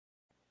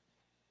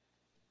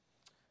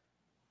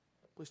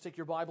Please take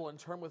your Bible and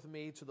turn with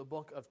me to the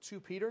book of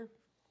 2 Peter,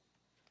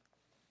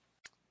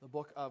 the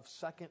book of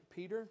 2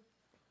 Peter.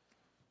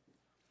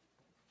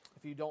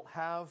 If you don't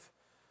have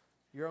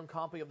your own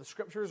copy of the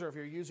Scriptures, or if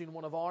you're using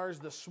one of ours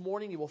this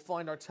morning, you will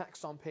find our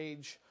text on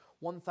page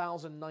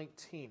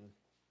 1019.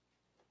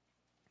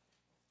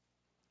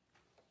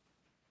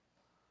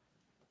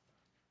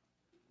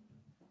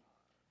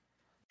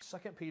 2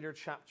 Peter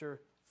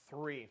chapter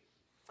 3.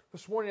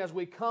 This morning, as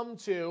we come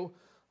to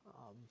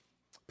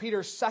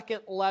Peter's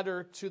second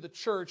letter to the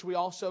church, we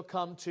also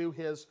come to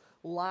his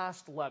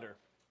last letter.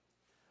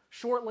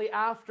 Shortly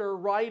after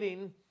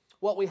writing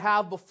what we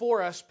have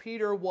before us,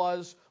 Peter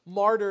was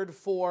martyred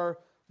for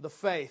the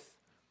faith.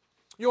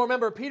 You'll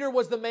remember, Peter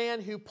was the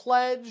man who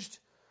pledged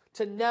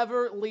to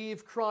never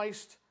leave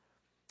Christ,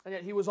 and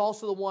yet he was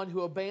also the one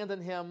who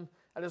abandoned him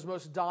at his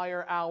most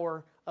dire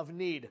hour of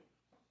need.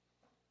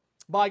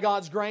 By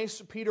God's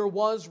grace, Peter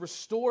was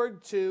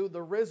restored to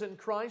the risen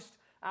Christ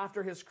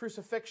after his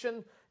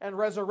crucifixion and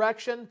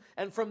resurrection,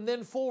 and from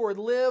then forward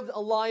lived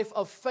a life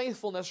of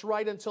faithfulness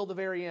right until the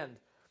very end.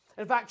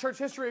 In fact, church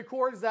history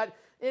records that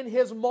in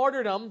his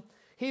martyrdom,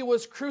 he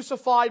was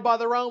crucified by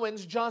the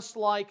Romans just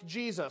like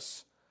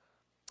Jesus,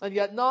 and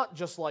yet not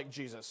just like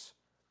Jesus.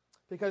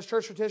 Because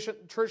church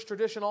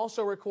tradition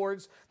also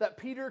records that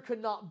Peter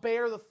could not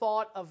bear the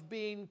thought of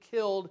being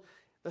killed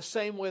the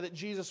same way that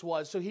Jesus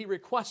was, so he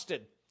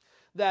requested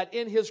that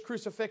in his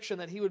crucifixion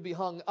that he would be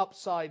hung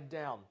upside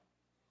down.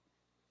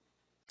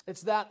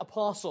 It's that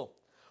apostle,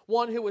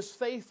 one who was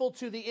faithful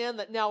to the end,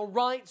 that now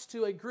writes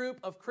to a group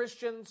of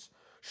Christians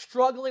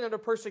struggling under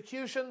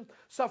persecution,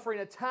 suffering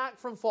attack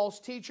from false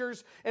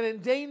teachers, and in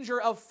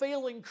danger of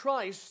failing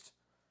Christ,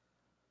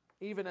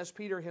 even as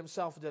Peter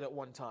himself did at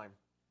one time.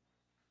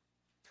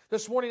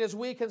 This morning, as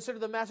we consider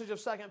the message of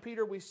 2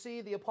 Peter, we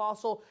see the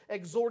apostle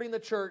exhorting the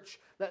church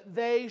that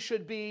they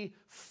should be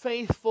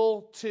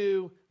faithful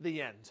to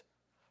the end.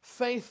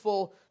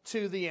 Faithful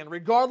to the end.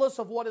 Regardless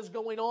of what is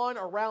going on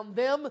around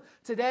them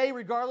today,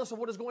 regardless of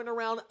what is going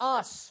around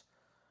us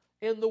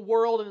in the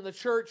world and in the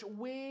church,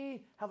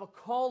 we have a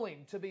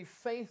calling to be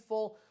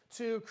faithful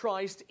to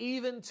Christ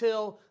even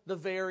till the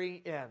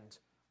very end.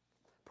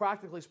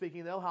 Practically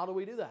speaking, though, how do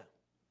we do that?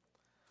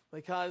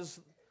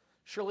 Because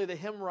surely the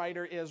hymn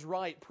writer is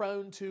right,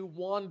 prone to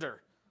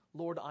wander.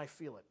 Lord, I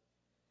feel it.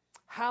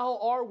 How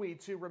are we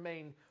to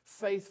remain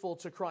faithful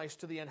to Christ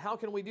to the end? How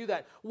can we do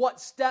that? What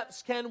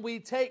steps can we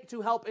take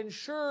to help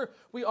ensure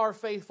we are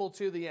faithful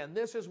to the end?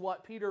 This is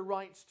what Peter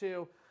writes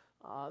to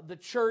the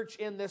church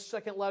in this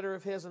second letter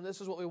of his, and this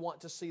is what we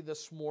want to see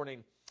this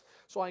morning.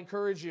 So I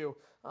encourage you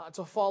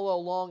to follow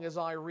along as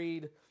I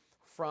read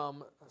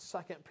from 2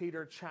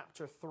 Peter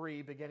chapter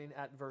 3, beginning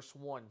at verse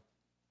 1.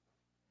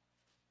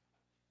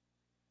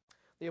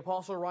 The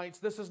apostle writes,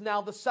 "This is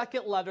now the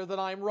second letter that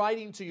I am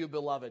writing to you,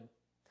 beloved.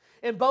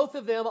 In both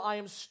of them I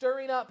am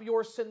stirring up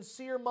your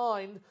sincere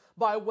mind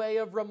by way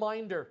of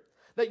reminder,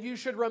 that you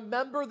should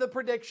remember the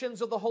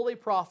predictions of the holy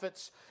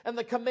prophets and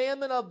the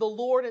commandment of the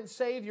Lord and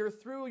Savior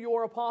through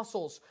your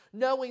apostles,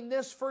 knowing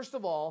this, first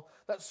of all,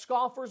 that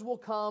scoffers will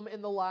come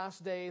in the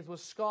last days with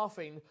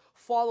scoffing,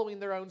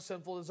 following their own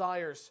sinful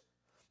desires.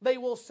 They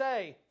will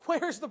say,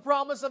 'Where's the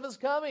promise of his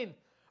coming?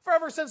 For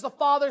ever since the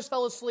fathers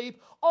fell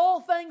asleep, all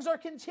things are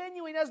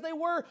continuing as they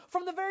were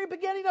from the very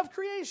beginning of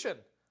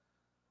creation.'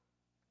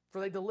 For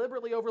they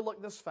deliberately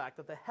overlook this fact,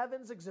 that the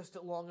heavens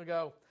existed long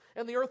ago,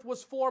 and the earth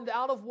was formed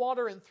out of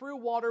water and through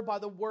water by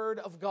the word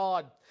of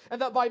God,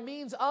 and that by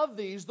means of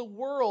these the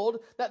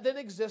world that then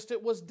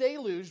existed was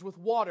deluged with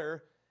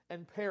water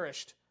and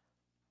perished.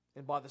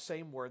 And by the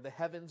same word, the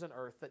heavens and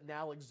earth that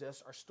now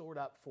exist are stored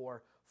up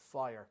for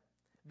fire,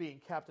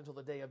 being kept until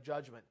the day of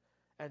judgment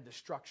and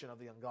destruction of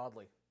the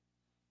ungodly.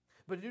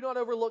 But do not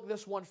overlook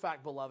this one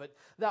fact, beloved,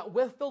 that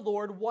with the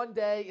Lord 1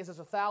 day is as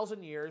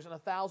 1,000 years, and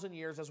 1,000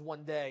 years as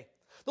 1 day.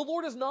 The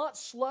Lord is not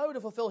slow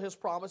to fulfill his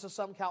promise, as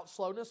some count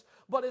slowness,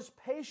 but is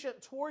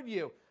patient toward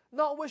you,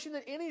 not wishing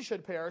that any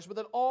should perish, but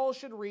that all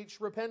should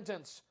reach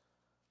repentance.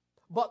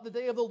 But the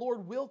day of the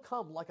Lord will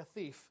come like a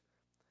thief,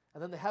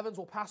 and then the heavens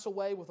will pass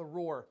away with a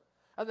roar,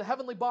 and the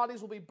heavenly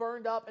bodies will be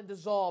burned up and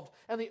dissolved,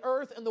 and the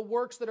earth and the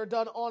works that are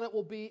done on it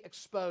will be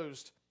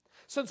exposed.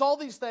 Since all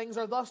these things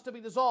are thus to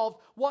be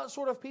dissolved, what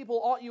sort of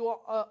people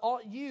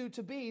ought you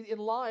to be in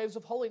lives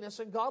of holiness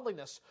and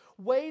godliness,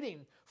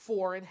 waiting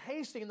for and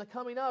hastening the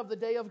coming of the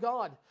day of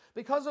God,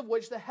 because of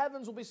which the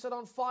heavens will be set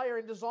on fire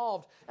and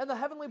dissolved, and the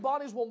heavenly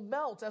bodies will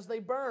melt as they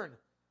burn?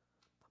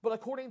 But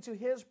according to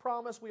his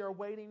promise, we are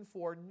waiting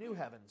for new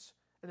heavens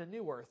and a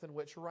new earth in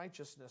which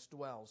righteousness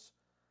dwells.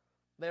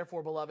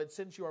 Therefore, beloved,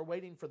 since you are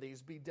waiting for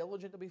these, be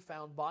diligent to be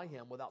found by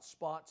him without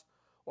spot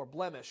or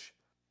blemish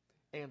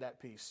and at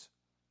peace."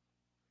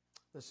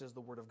 This is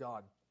the word of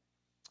God.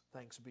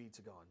 Thanks be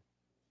to God.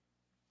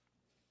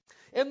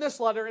 In this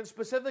letter, and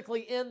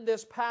specifically in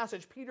this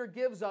passage, Peter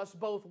gives us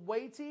both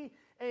weighty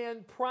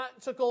and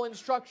practical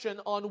instruction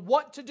on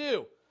what to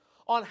do,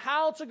 on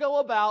how to go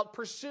about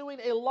pursuing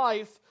a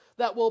life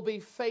that will be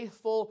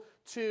faithful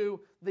to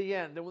the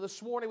end. And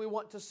this morning we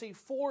want to see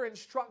 4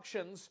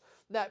 instructions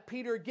that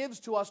Peter gives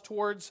to us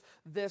towards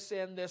this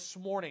end this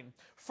morning.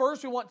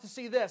 First, we want to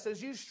see this.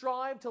 As you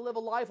strive to live a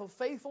life of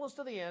faithfulness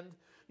to the end,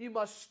 you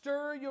must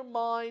stir your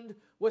mind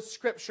with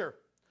Scripture.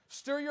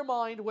 Stir your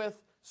mind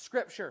with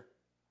Scripture.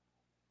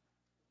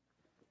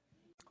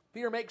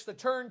 Peter makes the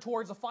turn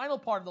towards the final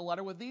part of the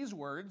letter with these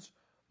words.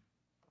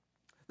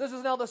 This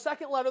is now the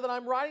second letter that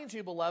I'm writing to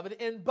you, beloved.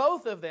 In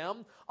both of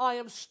them, I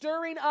am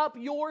stirring up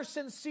your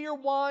sincere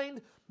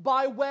mind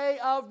by way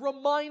of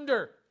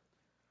reminder.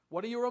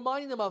 What are you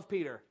reminding them of,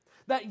 Peter?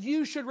 That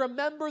you should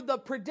remember the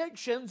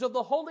predictions of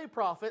the holy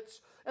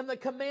prophets and the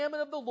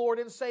commandment of the Lord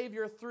and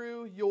Savior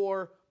through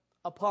your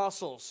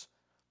apostles.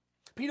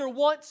 Peter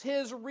wants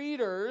his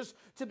readers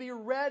to be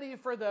ready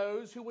for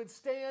those who would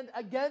stand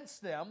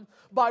against them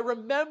by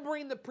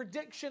remembering the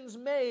predictions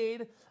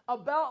made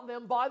about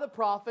them by the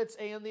prophets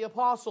and the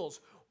apostles.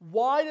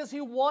 Why does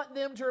he want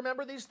them to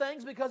remember these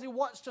things? Because he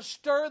wants to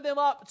stir them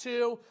up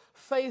to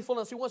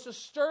faithfulness. He wants to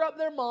stir up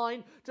their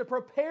mind to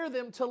prepare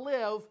them to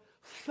live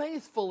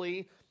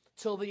faithfully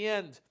till the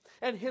end.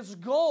 And his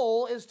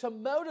goal is to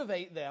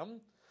motivate them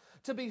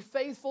to be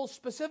faithful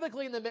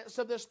specifically in the midst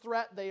of this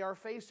threat they are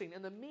facing.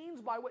 And the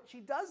means by which he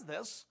does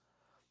this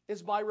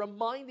is by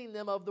reminding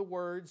them of the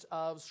words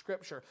of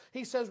Scripture.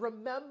 He says,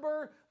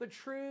 remember the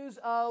truths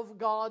of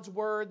God's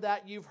Word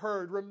that you've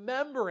heard.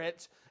 Remember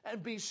it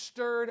and be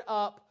stirred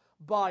up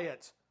by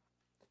it.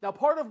 Now,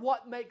 part of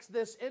what makes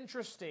this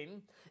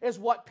interesting is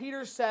what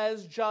Peter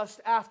says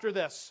just after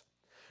this.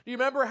 Do you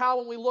remember how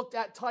when we looked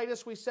at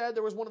Titus, we said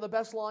there was one of the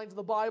best lines of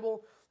the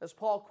Bible, as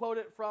Paul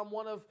quoted from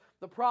one of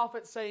the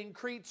prophets saying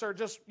Cretes are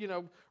just,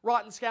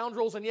 rotten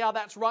scoundrels, and yeah,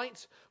 that's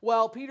right.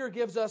 Well, Peter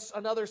gives us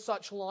another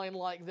such line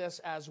like this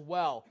as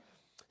well.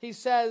 He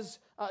says,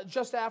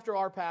 just after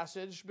our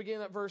passage,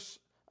 beginning at verse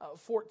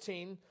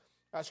 15,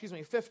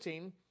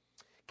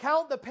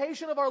 count the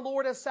patience of our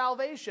Lord as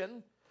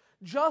salvation,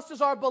 just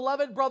as our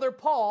beloved brother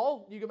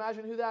Paul, you can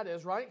imagine who that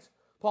is, right?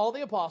 Paul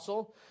the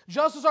apostle,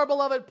 just as our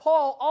beloved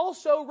Paul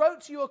also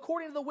wrote to you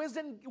according to the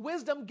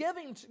wisdom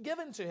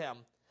given to him,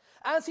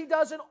 as he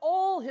does in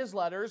all his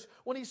letters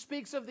when he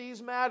speaks of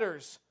these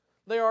matters.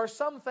 There are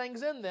some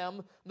things in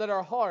them that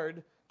are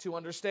hard to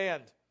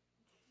understand.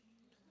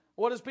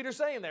 What is Peter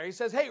saying there? He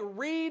says, hey,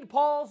 read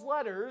Paul's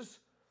letters,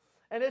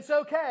 and it's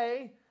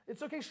okay.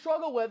 It's okay,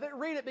 struggle with it,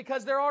 read it,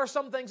 because there are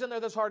some things in there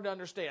that's hard to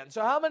understand.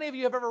 So how many of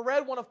you have ever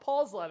read one of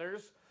Paul's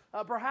letters,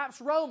 perhaps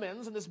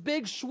Romans, and this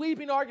big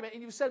sweeping argument,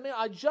 and you've said, man,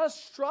 I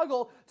just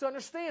struggle to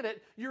understand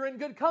it? You're in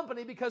good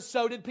company, because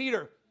so did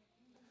Peter.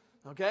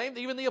 Okay?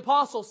 Even the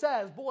apostle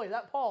says, boy,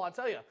 that Paul, I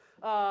tell you,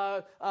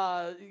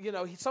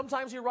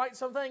 sometimes he writes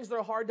some things that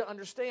are hard to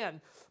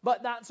understand.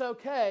 But that's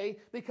okay,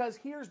 because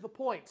here's the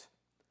point.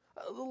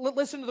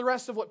 Listen to the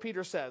rest of what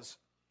Peter says.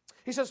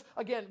 He says,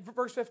 again,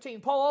 verse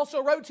 15, Paul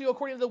also wrote to you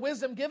according to the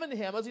wisdom given to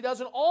him, as he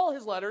does in all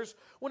his letters,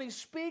 when he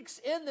speaks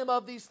in them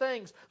of these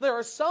things. There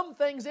are some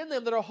things in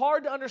them that are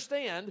hard to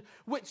understand,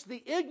 which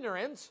the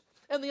ignorant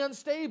and the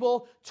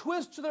unstable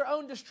twist to their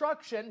own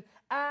destruction,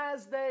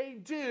 as they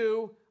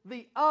do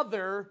the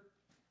other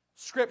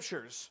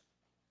Scriptures.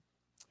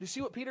 Do you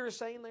see what Peter is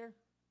saying there?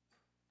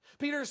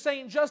 Peter is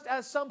saying, just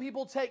as some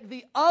people take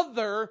the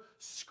other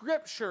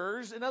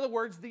Scriptures, in other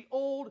words, the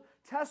Old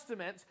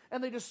Testament,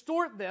 and they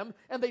distort them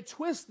and they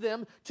twist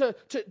them to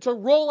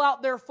roll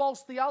out their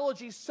false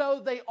theology,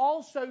 so they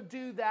also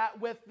do that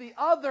with the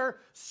other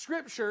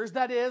Scriptures,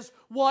 that is,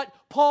 what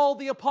Paul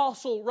the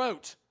Apostle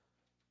wrote.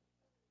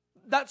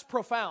 That's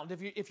profound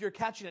if you're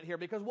catching it here,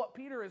 because what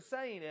Peter is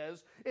saying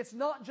is, it's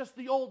not just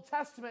the Old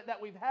Testament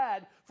that we've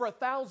had for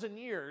 1,000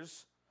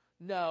 years.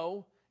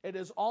 No, it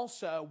is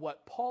also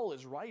what Paul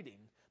is writing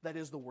that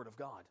is the Word of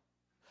God.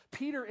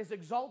 Peter is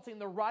exalting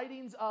the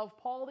writings of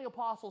Paul the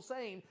Apostle,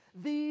 saying,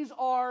 these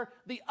are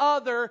the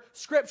other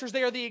Scriptures.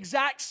 They are the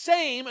exact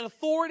same in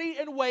authority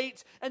and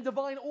weight and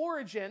divine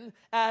origin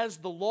as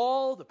the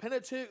law, the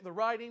Pentateuch, the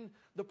writing,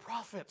 the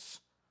prophets.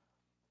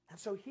 And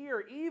so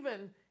here,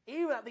 even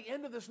at the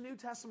end of this New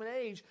Testament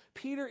age,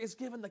 Peter is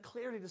given the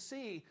clarity to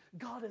see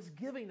God is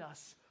giving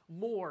us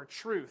more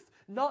truth.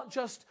 Not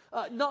just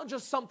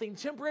something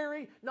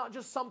temporary, not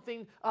just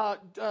something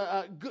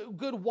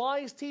good,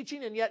 wise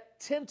teaching, and yet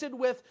tinted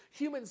with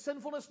human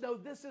sinfulness. No,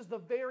 this is the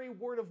very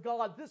Word of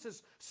God. This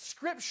is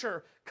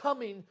Scripture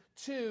coming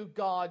to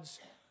God's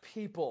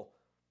people.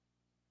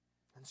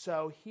 And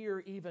so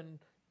here, even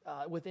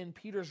within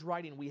Peter's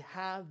writing, we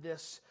have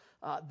this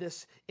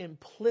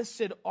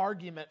implicit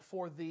argument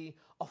for the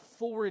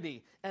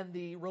authority and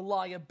the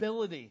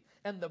reliability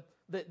and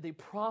the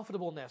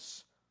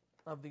profitableness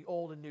of the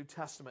Old and New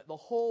Testament, the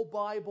whole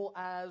Bible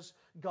as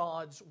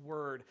God's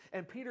Word.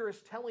 And Peter is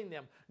telling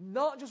them,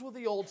 not just with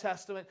the Old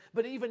Testament,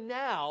 but even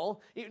now,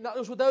 not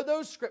just with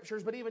those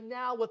Scriptures, but even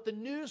now with the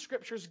new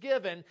Scriptures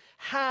given,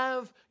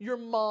 have your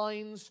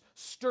minds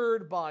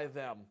stirred by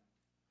them.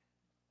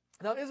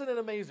 Now, isn't it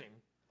amazing?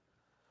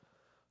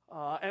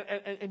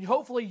 And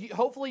hopefully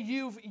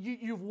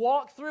you've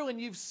walked through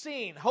and you've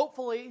seen.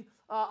 Hopefully,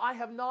 I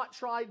have not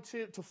tried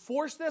to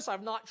force this.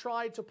 I've not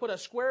tried to put a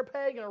square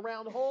peg in a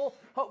round hole.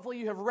 Hopefully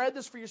you have read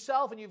this for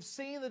yourself and you've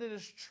seen that it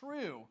is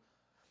true.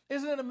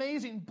 Isn't it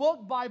amazing?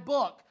 Book by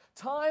book,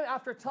 time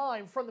after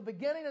time, from the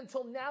beginning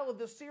until now of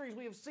this series,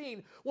 we have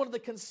seen one of the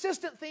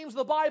consistent themes of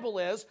the Bible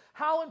is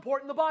how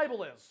important the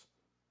Bible is.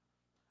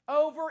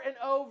 Over and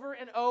over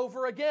and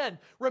over again.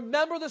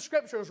 Remember the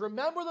Scriptures.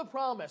 Remember the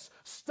promise.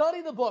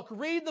 Study the book.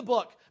 Read the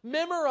book.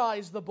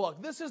 Memorize the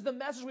book. This is the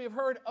message we have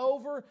heard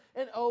over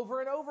and over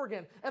and over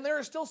again. And there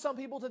are still some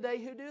people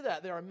today who do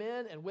that. There are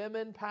men and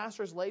women,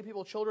 pastors, lay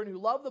people, children who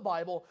love the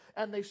Bible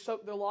and they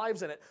soak their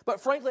lives in it. But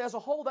frankly, as a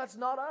whole, that's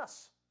not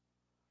us.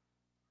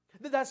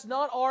 That's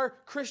not our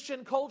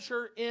Christian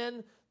culture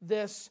in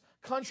this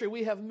country.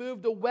 We have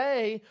moved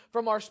away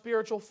from our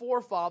spiritual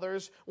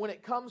forefathers when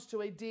it comes to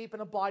a deep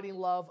and abiding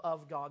love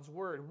of God's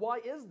Word. Why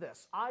is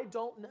this? I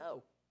don't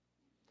know.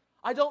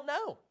 I don't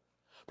know.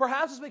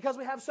 Perhaps it's because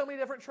we have so many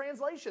different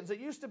translations. It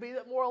used to be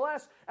that more or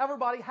less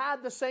everybody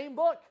had the same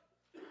book.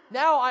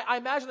 Now I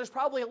imagine there's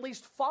probably at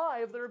least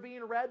 5 that are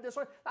being read this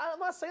way. I'm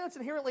not saying it's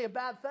inherently a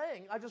bad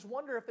thing. I just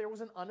wonder if there was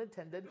an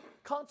unintended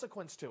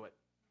consequence to it.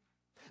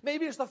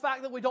 Maybe it's the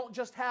fact that we don't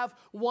just have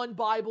one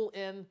Bible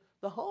in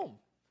the home.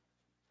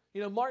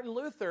 You know, Martin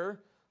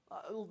Luther,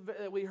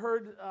 we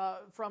heard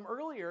from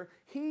earlier,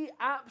 he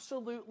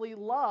absolutely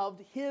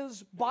loved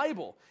his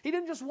Bible. He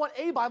didn't just want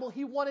a Bible,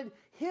 he wanted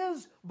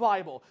his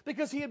Bible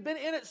because he had been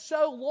in it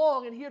so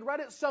long and he had read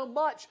it so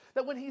much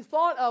that when he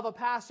thought of a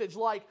passage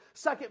like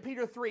 2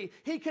 Peter 3,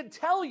 he could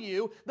tell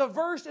you the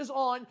verse is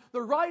on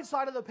the right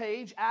side of the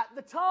page at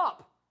the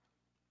top.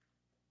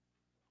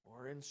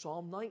 Or in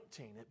Psalm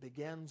 19, it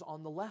begins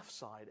on the left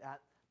side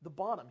at the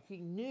bottom.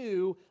 He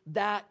knew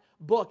that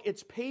book.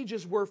 Its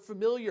pages were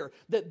familiar.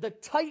 The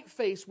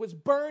typeface was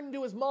burned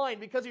to his mind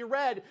because he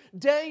read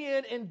day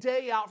in and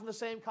day out from the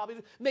same copy.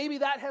 Maybe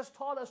that has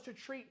taught us to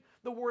treat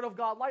the Word of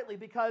God lightly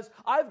because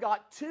I've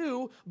got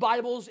 2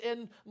 Bibles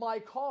in my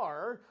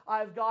car.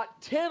 I've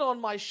got 10 on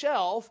my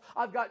shelf.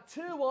 I've got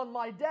 2 on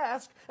my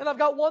desk. And I've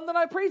got 1 that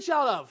I preach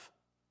out of.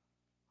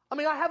 I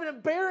mean, I have an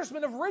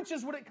embarrassment of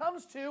riches when it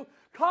comes to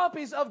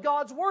copies of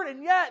God's Word,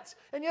 and yet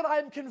I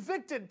am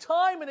convicted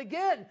time and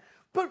again.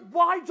 But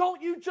why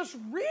don't you just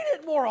read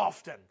it more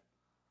often?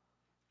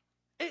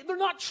 They're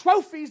not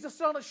trophies to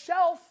sit on a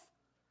shelf.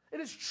 It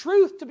is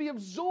truth to be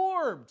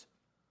absorbed.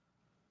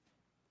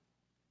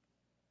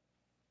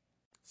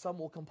 Some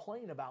will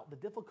complain about the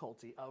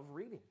difficulty of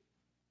reading.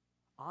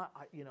 I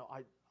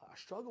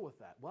struggle with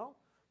that. Well,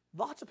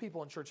 lots of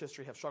people in church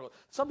history have struggled.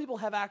 Some people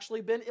have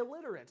actually been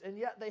illiterate, and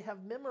yet they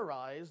have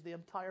memorized the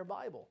entire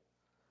Bible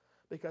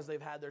because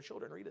they've had their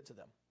children read it to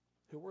them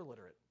who were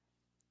literate.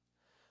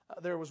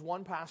 There was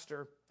one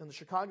pastor in the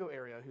Chicago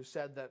area who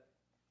said that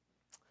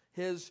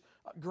his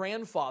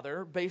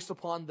grandfather, based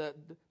upon the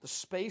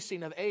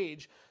spacing of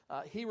age,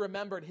 he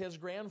remembered his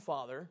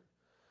grandfather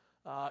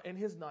in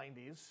his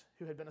 90s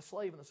who had been a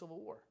slave in the Civil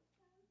War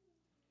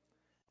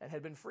and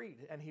had been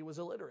freed, and he was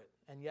illiterate.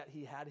 And yet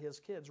he had his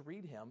kids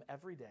read him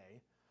every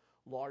day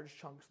large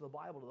chunks of the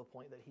Bible to the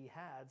point that he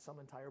had some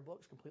entire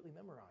books completely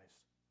memorized.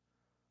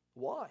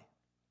 Why?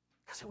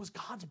 Because it was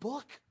God's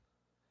book,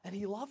 and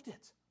he loved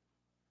it.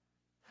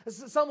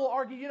 Some will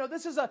argue,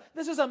 this is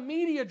a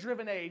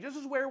media-driven age. This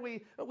is where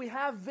we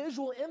have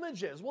visual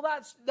images. Well,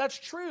 that's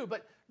true,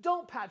 but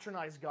don't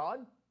patronize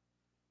God.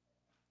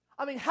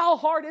 I mean, how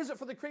hard is it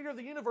for the creator of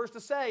the universe to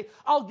say,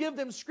 I'll give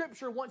them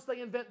Scripture once they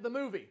invent the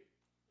movie?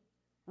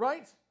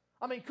 Right?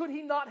 I mean, could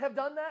he not have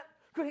done that?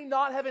 Could he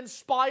not have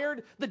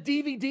inspired the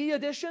DVD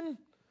edition?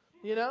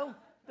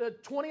 The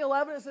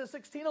 2011 is the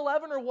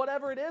 1611 or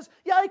whatever it is.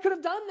 Yeah, he could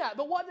have done that,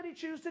 but what did he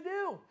choose to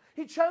do?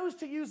 He chose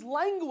to use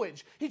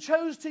language. He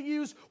chose to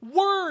use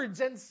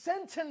words and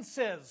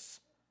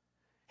sentences.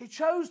 He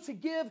chose to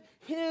give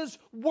his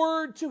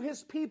word to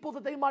his people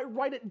that they might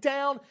write it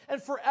down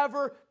and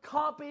forever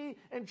copy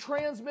and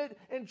transmit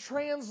and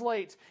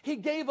translate. He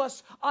gave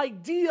us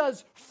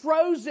ideas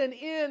frozen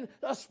in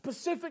a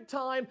specific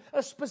time,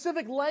 a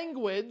specific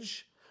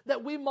language,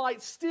 that we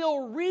might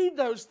still read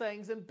those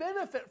things and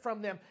benefit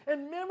from them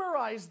and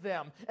memorize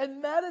them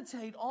and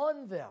meditate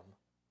on them.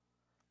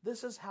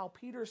 This is how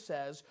Peter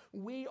says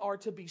we are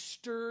to be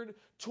stirred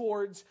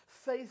towards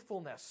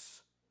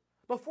faithfulness.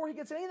 Before he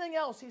gets anything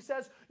else, he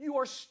says, you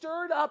are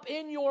stirred up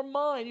in your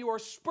mind. You are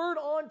spurred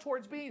on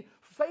towards being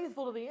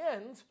faithful to the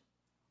end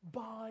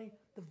by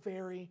the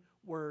very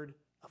Word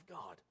of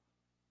God.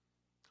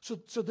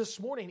 So this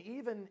morning,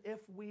 even if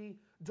we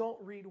don't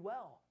read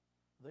well,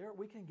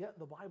 we can get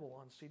the Bible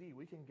on CD.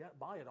 We can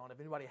buy it on, if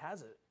anybody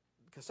has it,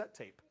 cassette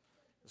tape.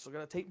 It's still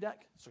got a tape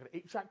deck. It's still got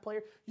an 8-track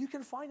player. You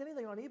can find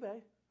anything on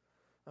eBay.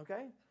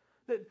 Okay?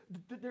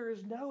 There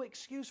is no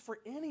excuse for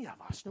any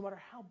of us, no matter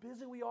how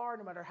busy we are,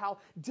 no matter how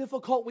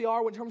difficult we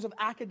are in terms of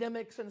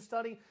academics and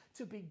study,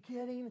 to be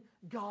getting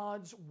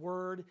God's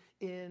Word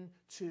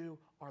into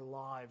our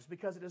lives.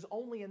 Because it is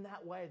only in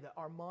that way that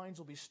our minds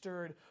will be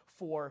stirred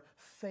for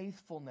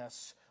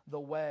faithfulness the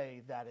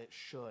way that it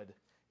should,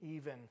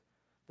 even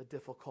the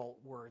difficult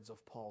words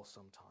of Paul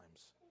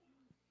sometimes.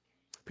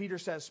 Peter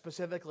says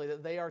specifically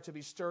that they are to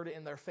be stirred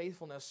in their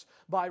faithfulness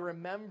by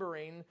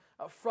remembering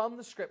from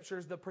the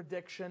Scriptures the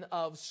prediction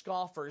of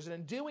scoffers. And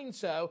in doing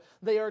so,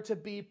 they are to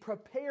be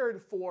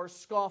prepared for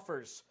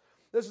scoffers.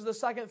 This is the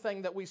second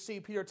thing that we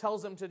see Peter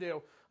tells them to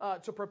do,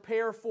 to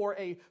prepare for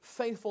a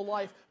faithful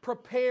life.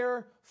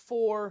 Prepare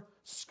for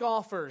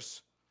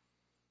scoffers.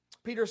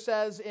 Peter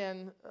says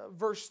in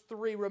verse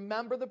 3,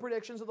 remember the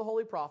predictions of the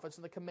holy prophets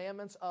and the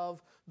commandments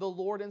of the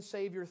Lord and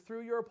Savior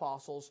through your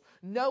apostles,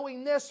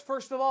 knowing this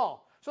first of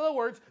all. So in other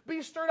words,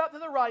 be stirred up to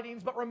the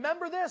writings, but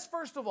remember this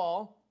first of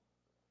all,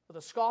 that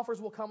the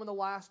scoffers will come in the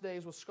last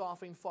days with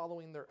scoffing,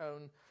 following their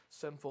own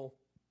sinful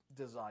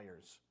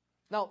desires.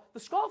 Now,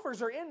 the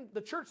scoffers are in the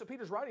church that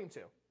Peter's writing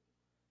to.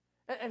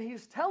 And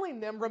he's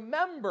telling them,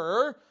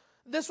 remember,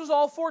 this was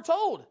all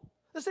foretold.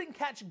 This didn't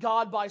catch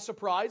God by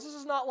surprise. This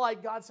is not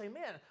like God saying,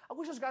 man, I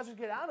wish those guys would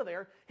get out of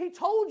there. He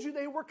told you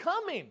they were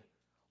coming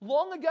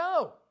long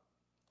ago.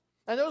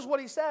 And notice what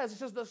he says. He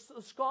says the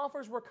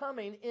scoffers were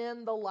coming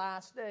in the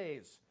last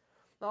days.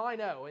 Now, I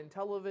know in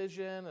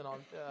television and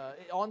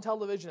on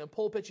television and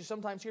pulpits, you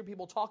sometimes hear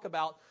people talk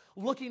about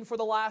looking for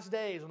the last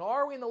days. And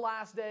are we in the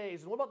last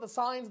days? And what about the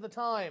signs of the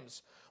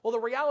times? Well, the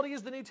reality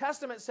is the New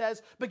Testament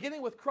says,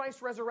 beginning with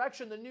Christ's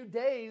resurrection, the new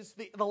days,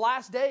 the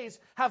last days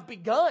have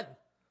begun.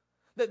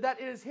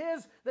 That is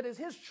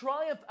his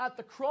triumph at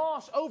the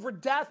cross over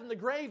death and the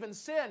grave and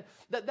sin.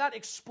 That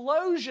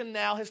explosion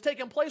now has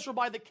taken place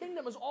whereby the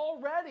kingdom is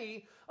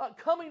already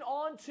coming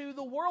onto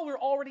the world. We're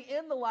already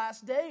in the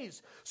last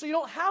days. So you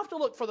don't have to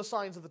look for the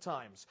signs of the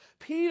times.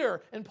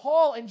 Peter and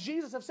Paul and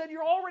Jesus have said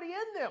you're already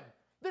in them.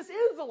 This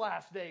is the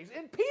last days.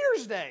 In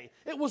Peter's day,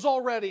 it was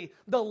already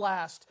the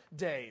last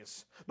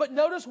days. But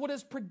notice what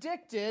is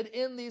predicted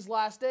in these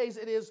last days.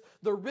 It is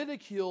the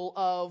ridicule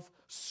of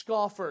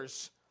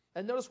scoffers.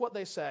 And notice what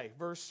they say,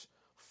 verse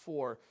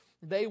 4.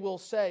 They will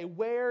say,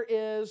 where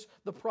is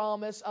the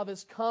promise of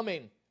his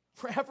coming?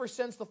 For ever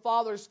since the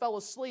fathers fell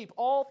asleep,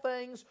 all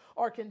things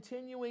are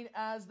continuing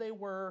as they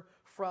were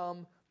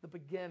from the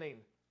beginning.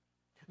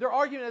 Their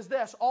argument is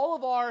this: all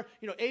of our,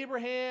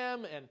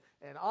 Abraham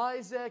and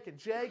Isaac and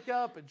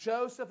Jacob and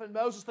Joseph and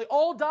Moses, they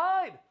all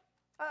died.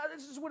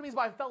 This is what it means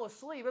by fell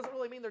asleep. It doesn't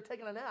really mean they're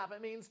taking a nap.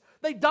 It means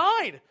they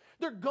died.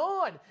 They're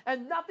gone.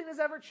 And nothing has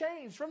ever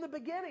changed. From the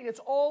beginning, it's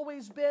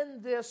always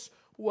been this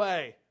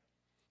way.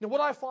 Now,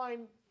 what I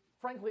find,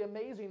 frankly,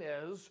 amazing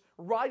is,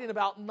 writing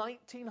about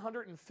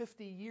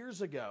 1950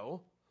 years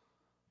ago,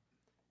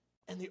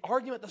 and the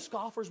argument the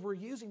scoffers were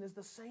using is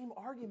the same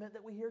argument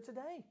that we hear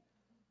today.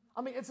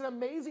 I mean, it's an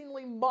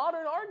amazingly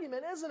modern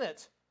argument, isn't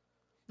it?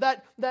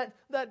 That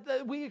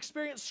we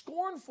experience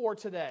scorn for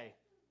today.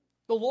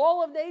 The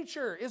law of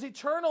nature is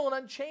eternal and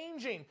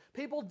unchanging.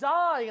 People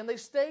die and they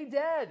stay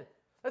dead.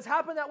 It's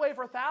happened that way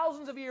for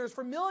thousands of years,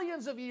 for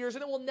millions of years,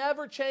 and it will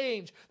never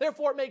change.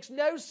 Therefore, it makes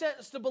no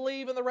sense to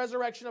believe in the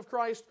resurrection of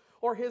Christ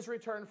or his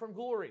return from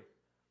glory.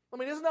 I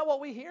mean, isn't that what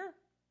we hear?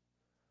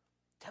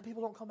 Dead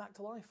people don't come back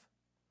to life.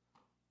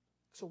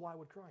 So why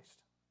would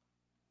Christ?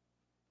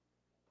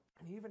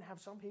 And you even have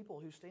some people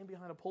who stand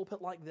behind a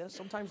pulpit like this,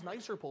 sometimes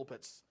nicer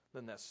pulpits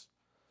than this,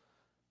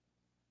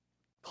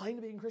 claim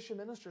to be Christian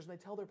ministers, and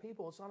they tell their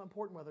people it's not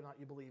important whether or not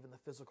you believe in the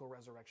physical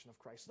resurrection of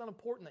Christ. It's not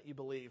important that you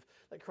believe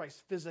that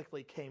Christ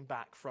physically came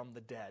back from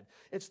the dead.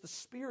 It's the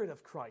Spirit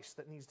of Christ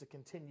that needs to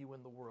continue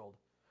in the world,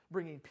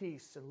 bringing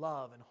peace and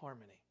love and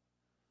harmony.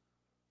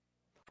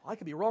 I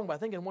could be wrong, but I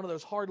think in one of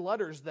those hard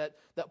letters that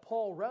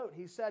Paul wrote,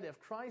 he said, if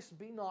Christ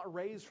be not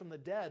raised from the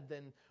dead,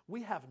 then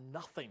we have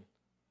nothing.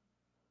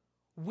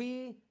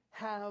 We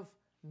have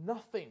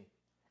nothing.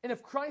 And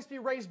if Christ be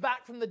raised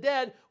back from the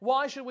dead,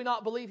 why should we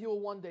not believe he will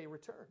one day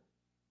return?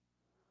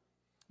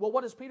 Well,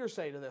 what does Peter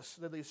say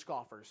to these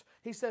scoffers?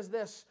 He says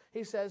this.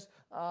 He says,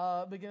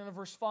 beginning in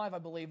verse 5, I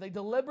believe, they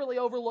deliberately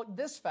overlooked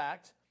this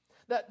fact,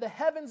 that the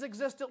heavens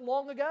existed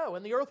long ago,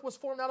 and the earth was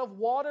formed out of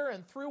water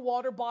and through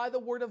water by the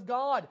word of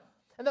God,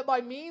 and that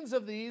by means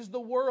of these, the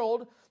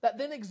world that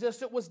then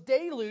existed was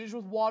deluged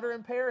with water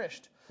and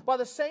perished. By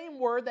the same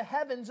word, the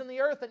heavens and the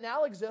earth that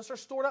now exist are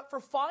stored up for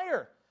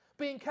fire,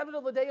 being kept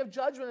until the day of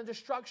judgment and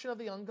destruction of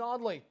the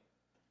ungodly.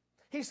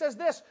 He says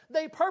this,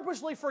 they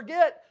purposely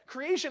forget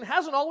creation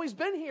hasn't always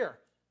been here.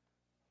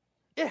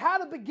 It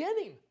had a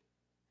beginning.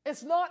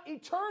 It's not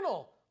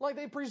eternal like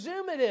they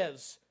presume it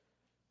is.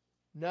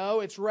 No,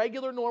 its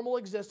regular normal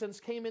existence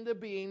came into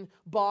being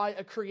by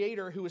a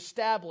creator who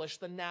established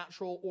the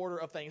natural order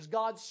of things.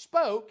 God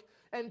spoke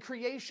and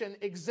creation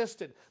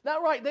existed.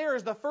 That right there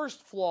is the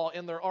first flaw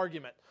in their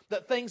argument,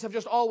 that things have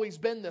just always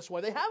been this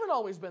way. They haven't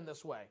always been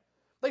this way.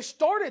 They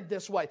started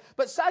this way.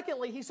 But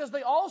secondly, he says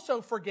they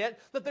also forget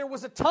that there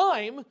was a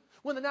time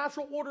when the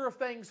natural order of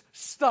things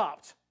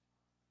stopped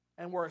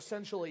and were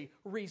essentially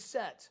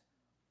reset.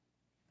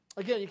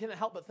 Again, you can't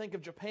help but think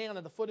of Japan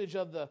and the footage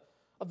of the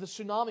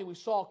tsunami we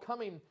saw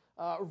coming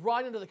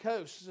right into the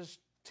coast, just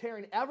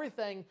tearing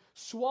everything,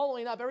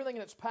 swallowing up everything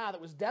in its path.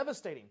 It was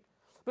devastating.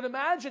 But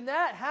imagine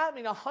that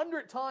happening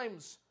 100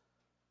 times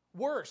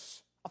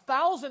worse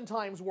 1,000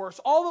 times worse,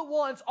 all at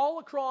once, all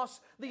across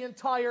the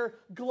entire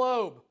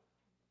globe.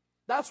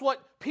 That's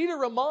what Peter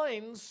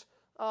reminds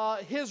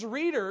his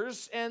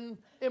readers and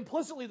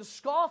implicitly the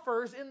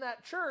scoffers in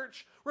that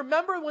church.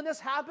 Remember when this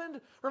happened?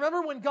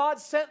 Remember when God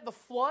sent the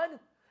flood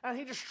and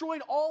He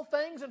destroyed all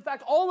things? In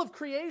fact, all of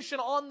creation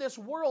on this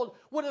world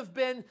would have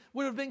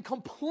been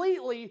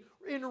completely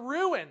in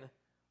ruin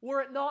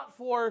were it not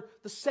for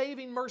the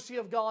saving mercy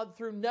of God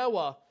through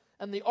Noah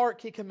and the ark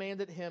He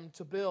commanded him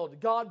to build.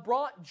 God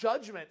brought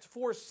judgment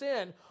for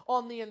sin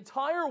on the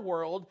entire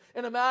world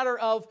in a matter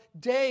of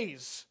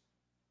days.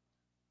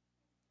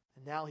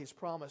 And now He's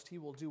promised He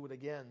will do it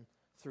again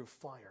through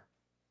fire.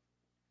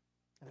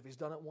 And if He's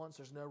done it once,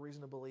 there's no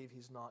reason to believe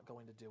He's not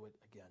going to do it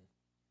again.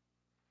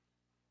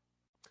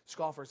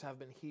 Scoffers have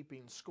been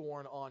heaping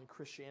scorn on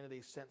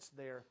Christianity since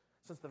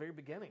the very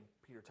beginning,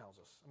 Peter tells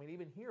us. I mean,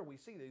 even here we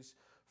see these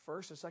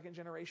first and second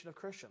generation of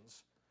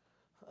Christians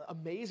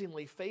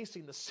amazingly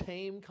facing the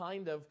same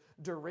kind of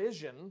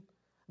derision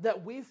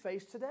that we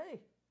face today.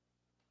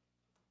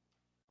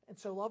 And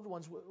so, loved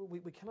ones,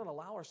 we cannot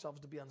allow ourselves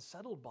to be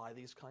unsettled by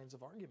these kinds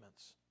of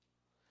arguments.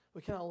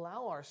 We cannot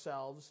allow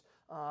ourselves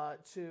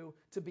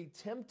to be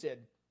tempted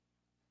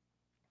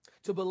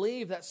to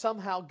believe that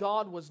somehow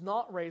God was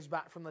not raised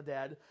back from the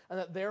dead and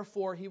that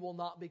therefore He will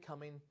not be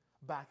coming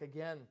back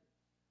again.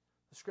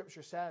 The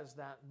Scripture says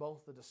that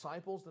both the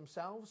disciples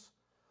themselves,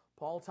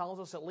 Paul tells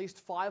us at least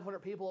 500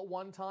 people at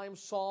one time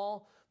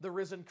saw the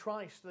risen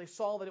Christ. They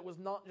saw that it was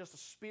not just a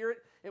spirit,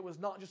 it was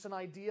not just an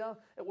idea,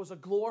 it was a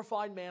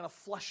glorified man of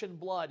flesh and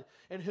blood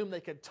in whom they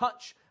could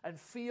touch and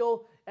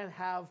feel and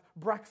have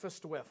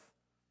breakfast with.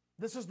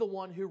 This is the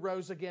one who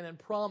rose again and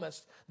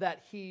promised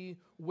that He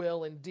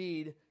will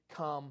indeed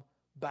come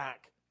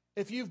back.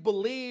 If you've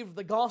believed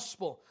the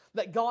gospel,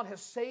 that God has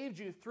saved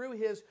you through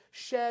His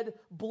shed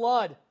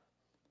blood,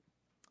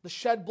 the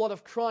shed blood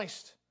of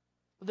Christ,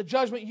 the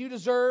judgment you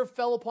deserve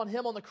fell upon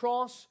Him on the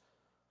cross,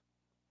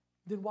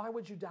 then why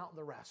would you doubt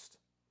the rest?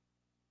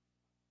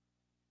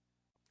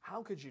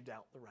 How could you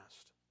doubt the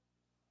rest?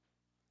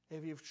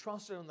 If you've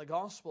trusted in the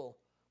gospel,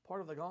 part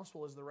of the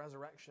gospel is the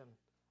resurrection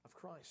of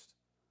Christ.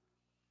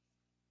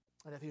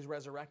 And if He's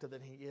resurrected,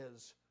 then He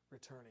is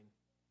returning.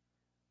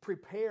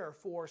 Prepare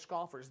for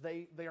scoffers.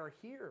 They are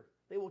here.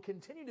 They will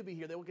continue to be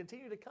here. They will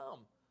continue to come.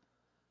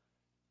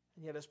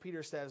 And yet, as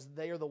Peter says,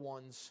 they are the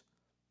ones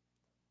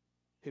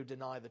who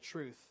deny the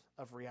truth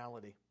of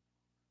reality.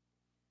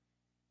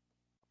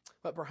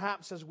 But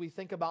perhaps as we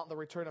think about the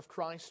return of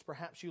Christ,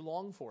 perhaps you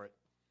long for it.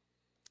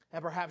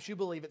 And perhaps you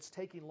believe it's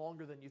taking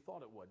longer than you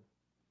thought it would.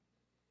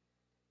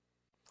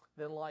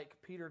 Then, like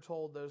Peter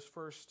told those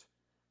first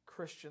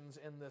Christians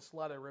in this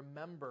letter,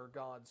 remember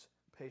God's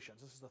patience.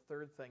 This is the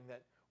third thing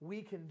that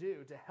we can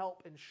do to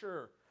help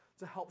ensure,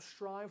 to help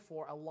strive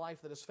for a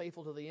life that is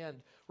faithful to the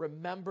end.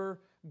 Remember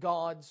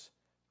God's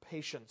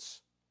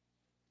patience.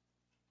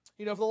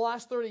 You know, for the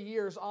last 30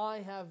 years,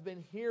 I have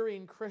been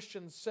hearing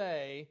Christians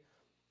say,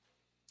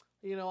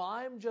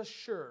 I'm just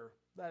sure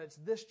that it's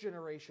this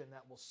generation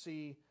that will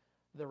see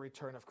the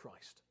return of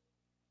Christ.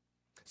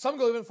 Some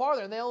go even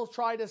farther, and they'll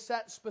try to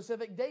set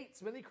specific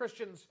dates. Many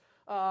Christians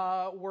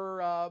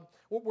were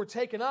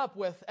taken up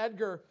with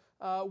Edgar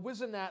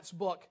Whisenant's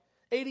book,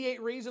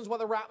 88 Reasons Why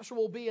the Rapture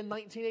Will Be in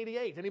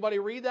 1988. Anybody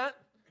read that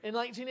in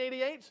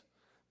 1988?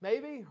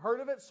 Maybe?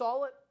 Heard of it?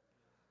 Saw it?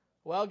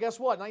 Well, guess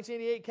what?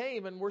 1988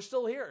 came and we're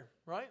still here,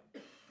 right?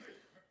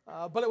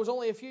 But it was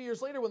only a few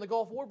years later when the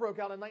Gulf War broke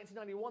out in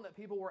 1991 that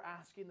people were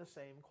asking the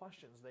same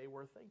questions. They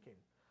were thinking,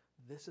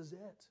 this is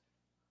it.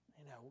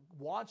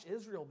 Watch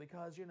Israel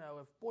because,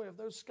 if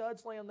those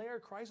Scuds land there,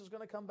 Christ is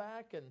going to come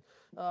back and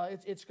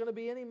it's going to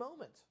be any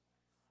moment.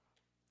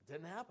 It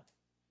didn't happen.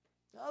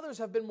 Others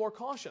have been more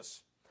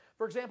cautious.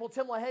 For example,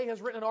 Tim LaHaye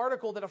has written an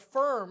article that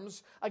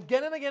affirms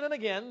again and again and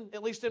again,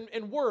 at least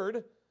in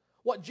word,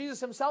 what Jesus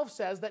Himself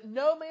says, that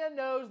no man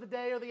knows the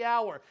day or the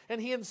hour.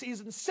 And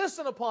he's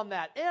insistent upon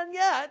that. And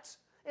yet,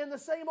 in the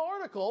same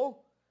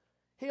article,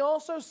 he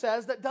also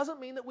says that doesn't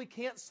mean that we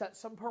can't set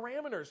some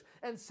parameters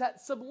and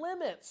set some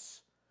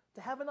limits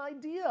to have an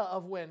idea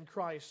of when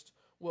Christ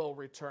will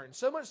return.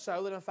 So much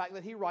so that, in fact,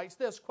 that he writes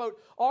this, quote,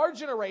 our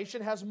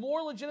generation has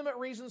more legitimate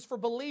reasons for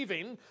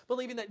believing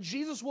that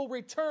Jesus will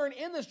return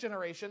in this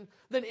generation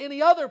than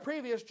any other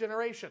previous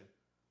generation.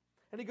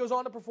 And he goes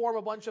on to perform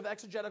a bunch of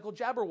exegetical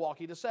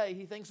jabberwocky to say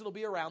he thinks it'll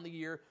be around the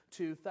year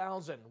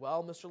 2000.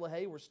 Well, Mr.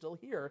 LaHaye, we're still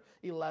here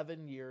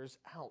 11 years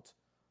out.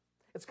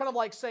 It's kind of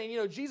like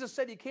saying, Jesus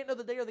said you can't know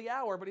the day or the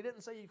hour, but He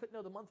didn't say you couldn't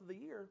know the month of the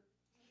year.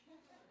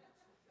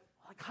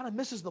 That kind of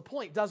misses the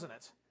point, doesn't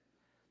it?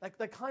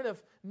 That kind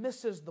of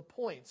misses the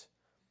point.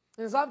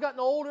 And as I've gotten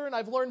older and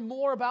I've learned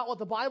more about what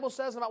the Bible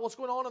says, about what's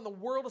going on in the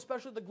world,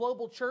 especially the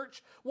global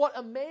church, what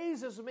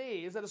amazes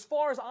me is that as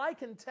far as I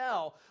can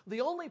tell,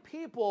 the only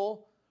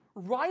people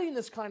writing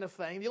this kind of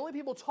thing, the only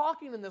people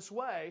talking in this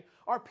way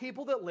are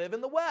people that live in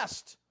the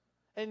West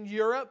and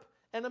Europe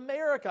and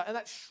America. And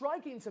that's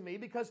striking to me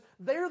because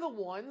they're the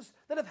ones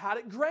that have had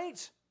it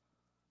great.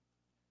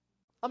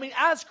 I mean,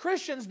 as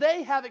Christians,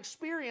 they have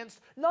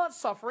experienced not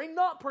suffering,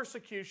 not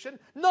persecution,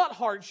 not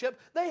hardship.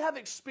 They have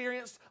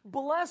experienced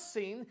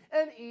blessing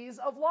and ease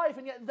of life.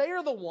 And yet they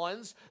are the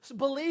ones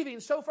believing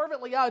so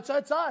fervently, yeah, it's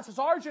us, it's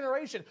our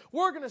generation.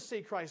 We're going to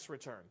see Christ's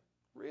return.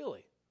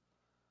 Really?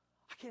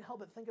 I can't help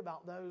but think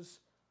about those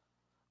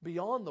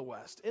beyond the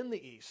West, in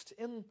the East,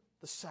 in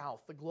the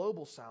South, the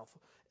global South,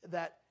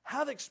 that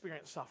have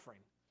experienced suffering,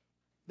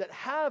 that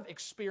have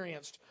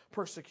experienced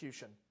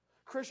persecution.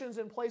 Christians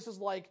in places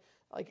like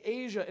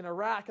Asia and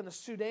Iraq and the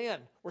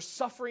Sudan, where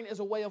suffering is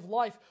a way of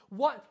life.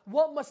 What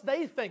must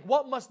they think?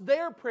 What must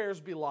their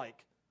prayers be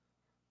like?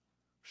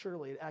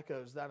 Surely it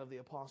echoes that of the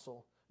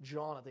Apostle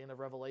John at the end of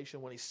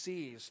Revelation when he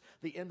sees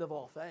the end of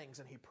all things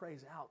and he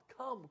prays out,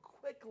 "Come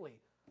quickly,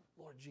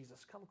 Lord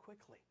Jesus, come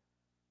quickly."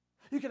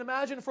 You can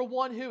imagine for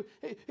one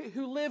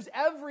who lives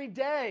every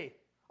day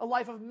a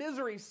life of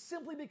misery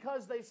simply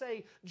because they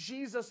say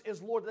Jesus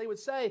is Lord. They would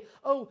say,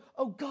 oh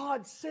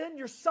God, send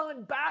your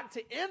Son back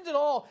to end it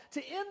all,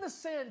 to end the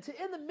sin,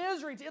 to end the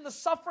misery, to end the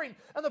suffering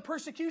and the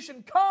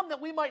persecution. Come that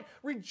we might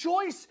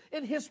rejoice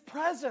in His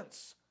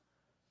presence.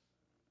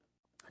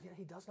 And yet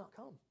He does not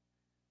come.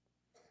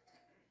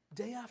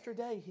 Day after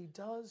day, He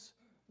does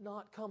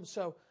not come.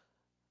 So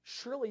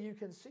surely you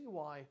can see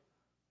why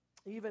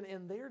even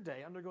in their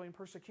day, undergoing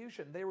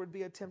persecution, there would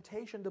be a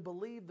temptation to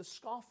believe the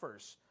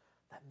scoffers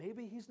that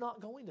maybe He's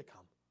not going to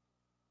come.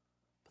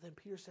 But then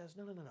Peter says,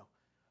 no.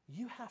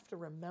 You have to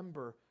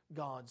remember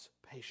God's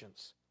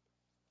patience.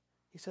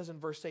 He says in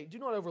verse 8, do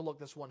not overlook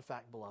this one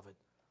fact, beloved,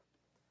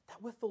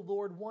 that with the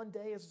Lord 1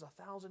 day is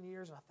 1,000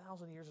 years, and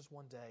 1,000 years is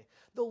 1 day.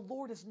 The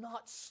Lord is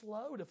not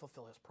slow to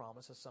fulfill His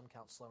promise, as some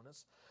count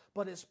slowness,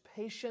 but is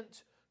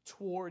patient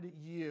toward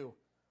you,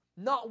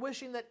 not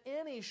wishing that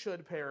any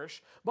should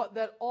perish, but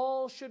that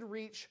all should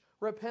reach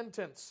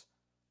repentance.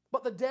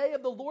 But the day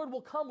of the Lord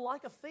will come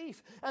like a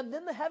thief, and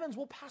then the heavens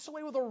will pass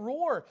away with a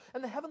roar,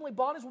 and the heavenly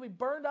bodies will be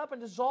burned up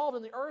and dissolved,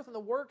 and the earth and the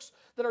works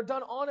that are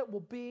done on it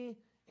will be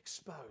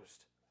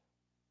exposed.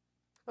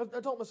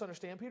 Don't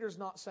misunderstand. Peter's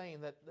not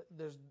saying that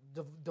there's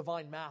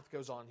divine math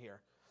goes on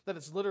here, that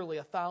it's literally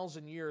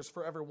 1,000 years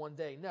for every 1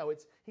 day. No,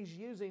 he's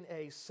using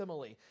a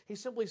simile.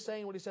 He's simply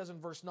saying what he says in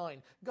verse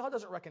 9. God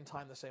doesn't reckon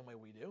time the same way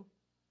we do.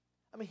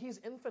 I mean, He's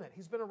infinite.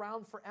 He's been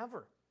around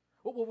forever.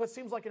 What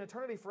seems like an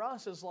eternity for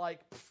us is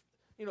like,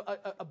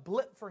 a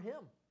blip for Him.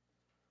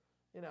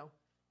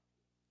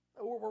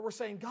 We're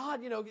saying,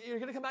 God, you're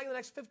going to come back in the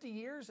next 50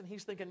 years, and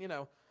He's thinking,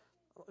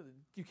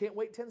 you can't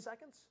wait 10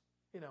 seconds.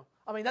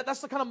 I mean,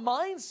 that's the kind of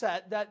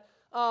mindset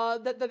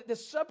that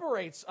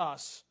separates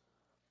us.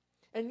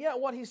 And yet,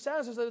 what he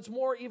says is that it's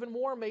even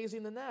more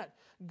amazing than that.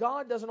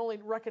 God doesn't only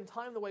reckon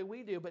time the way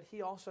we do, but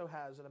He also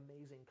has an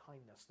amazing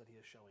kindness that He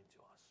is showing to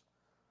us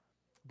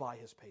by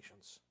His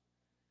patience.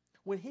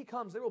 When He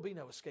comes, there will be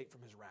no escape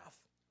from His wrath.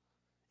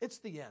 It's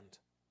the end.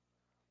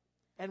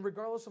 And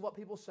regardless of what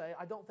people say,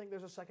 I don't think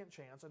there's a second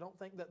chance. I don't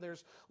think that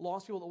there's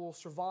lost people that will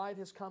survive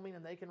His coming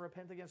and they can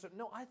repent against it.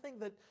 No, I think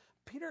that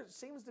Peter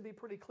seems to be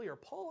pretty clear.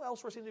 Paul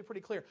elsewhere seems to be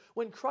pretty clear.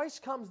 When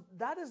Christ comes,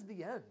 that is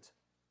the end.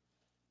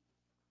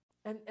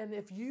 And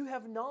if you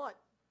have not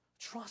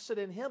trusted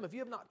in Him, if you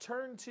have not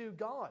turned to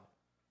God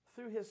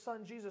through His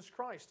Son, Jesus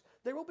Christ,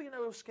 there will be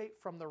no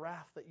escape from the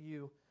wrath that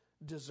you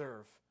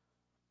deserve.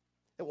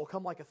 It will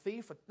come like a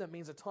thief. That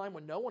means a time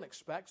when no one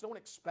expects. No one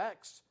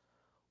expects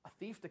a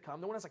thief to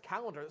come. No one has a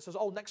calendar that says,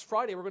 next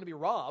Friday we're going to be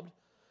robbed.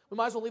 We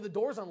might as well leave the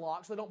doors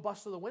unlocked so they don't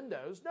bust through the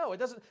windows. No, it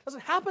doesn't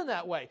happen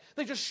that way.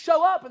 They just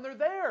show up and they're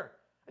there.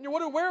 And you're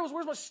wondering, where's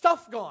my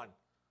stuff gone?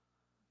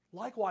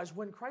 Likewise,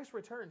 when Christ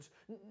returns,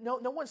 no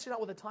one's sitting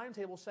out with a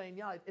timetable saying,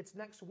 yeah, it's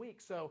next week,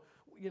 so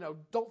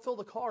don't fill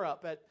the car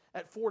up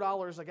at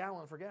 $4 a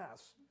gallon for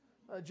gas.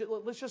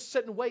 Let's just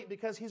sit and wait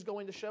because He's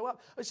going to show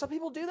up. Some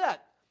people do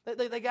that.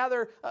 They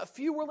gather a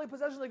few worldly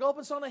possessions, they go up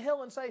and sit on a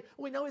hill and say,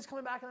 we know He's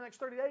coming back in the next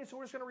 30 days, so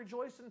we're just going to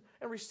rejoice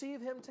and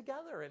receive Him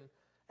together.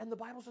 And the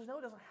Bible says, no,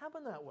 it doesn't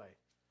happen that way.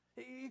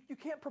 You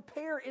can't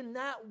prepare in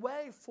that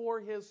way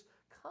for His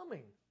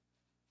coming.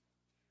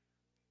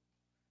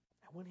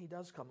 And when He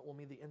does come, it will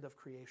mean the end of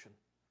creation.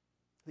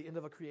 The end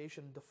of a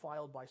creation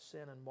defiled by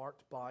sin and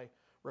marked by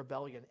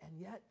rebellion. And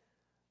yet,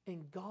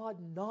 in God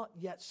not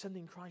yet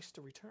sending Christ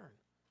to return,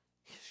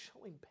 He's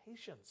showing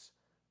patience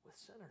with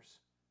sinners.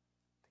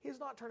 He has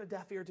not turned a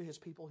deaf ear to His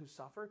people who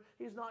suffer.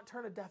 He has not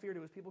turned a deaf ear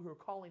to His people who are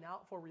calling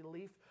out for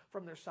relief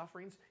from their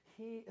sufferings.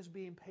 He is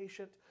being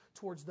patient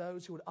towards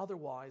those who would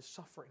otherwise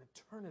suffer in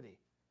eternity.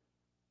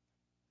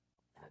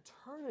 An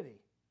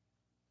eternity.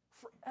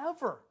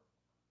 Forever.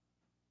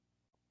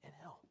 In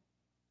hell.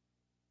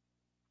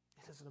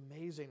 It is an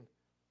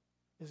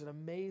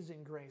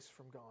amazing grace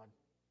from God.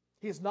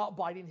 He is not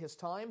biding His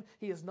time.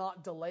 He is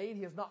not delayed.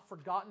 He has not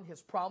forgotten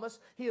His promise.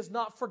 He has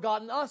not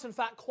forgotten us. In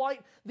fact,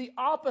 quite the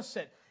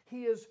opposite.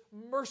 He is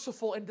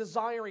merciful and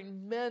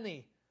desiring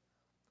many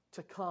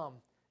to come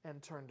and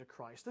turn to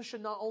Christ. This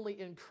should not only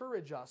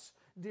encourage us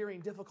during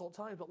difficult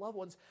times, but loved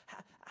ones,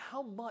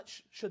 how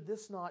much should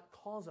this not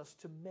cause us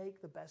to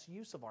make the best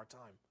use of our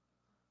time?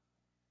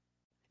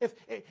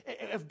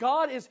 If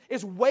God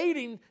is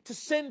waiting to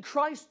send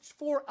Christ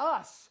for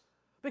us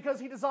because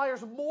He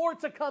desires more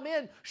to come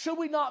in, should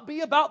we not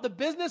be about the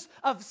business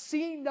of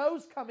seeing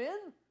those come in?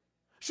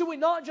 Should we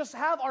not just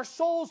have our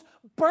souls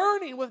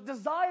burning with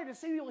desire to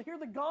see people hear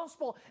the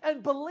gospel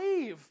and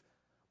believe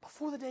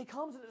before the day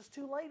comes and it's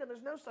too late and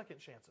there's no second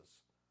chances?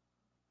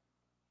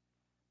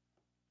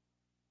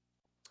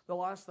 The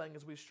last thing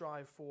is we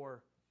strive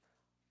for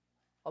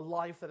a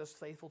life that is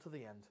faithful to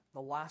the end.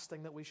 The last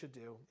thing that we should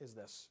do is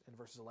this, in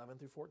verses 11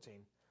 through 14.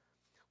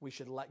 We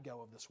should let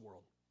go of this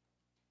world.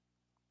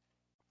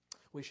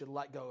 We should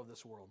let go of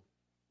this world.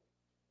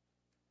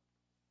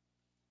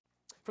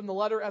 From the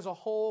letter as a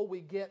whole, we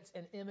get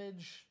an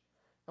image,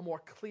 a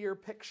more clear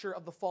picture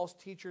of the false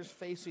teachers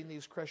facing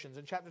these Christians.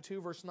 In chapter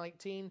 2, verse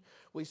 19,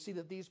 we see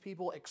that these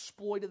people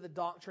exploited the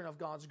doctrine of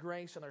God's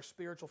grace and their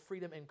spiritual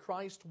freedom in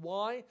Christ.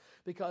 Why?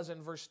 Because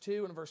in verse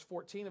 2 and verse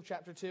 14 of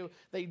chapter 2,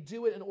 they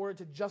do it in order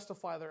to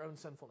justify their own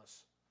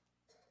sinfulness.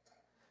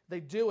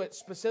 They do it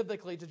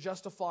specifically to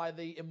justify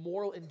the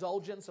immoral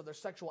indulgence of their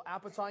sexual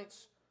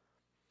appetites,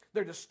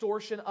 their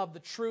distortion of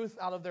the truth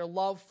out of their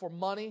love for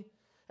money,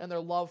 and their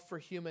love for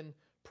human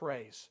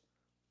praise.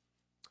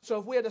 So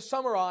if we had to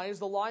summarize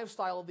the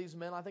lifestyle of these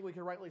men, I think we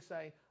could rightly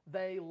say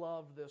they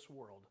love this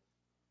world.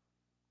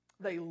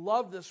 They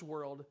love this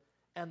world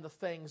and the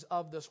things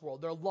of this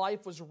world. Their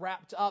life was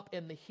wrapped up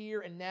in the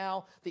here and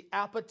now, the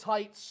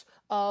appetites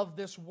of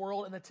this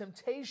world, and the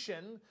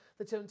temptation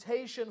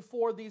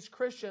for these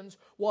Christians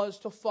was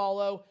to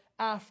follow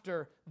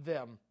after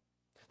them.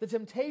 The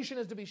temptation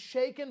is to be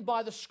shaken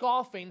by the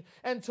scoffing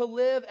and to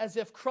live as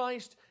if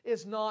Christ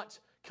is not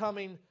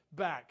coming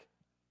back.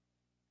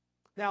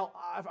 Now,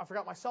 I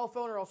forgot my cell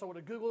phone, or else I would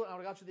have Googled it and I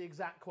would have got you the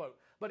exact quote.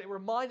 But it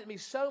reminded me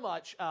so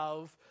much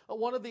of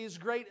one of these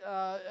great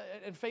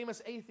and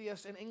famous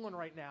atheists in England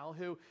right now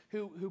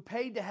who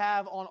paid to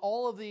have on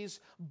all of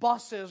these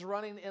buses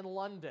running in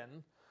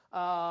London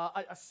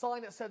a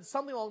sign that said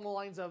something along the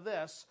lines of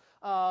this: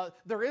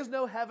 there is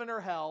no heaven or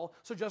hell,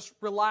 so just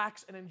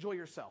relax and enjoy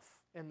yourself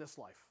in this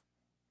life.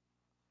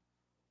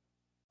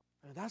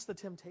 And that's the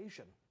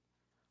temptation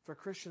for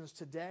Christians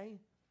today,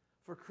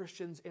 for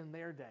Christians in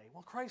their day.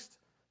 Well, Christ,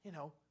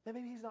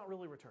 maybe He's not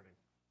really returning.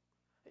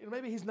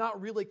 Maybe He's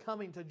not really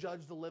coming to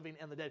judge the living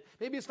and the dead.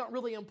 Maybe it's not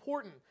really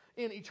important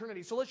in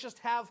eternity. So let's just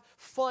have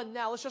fun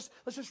now. Let's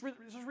just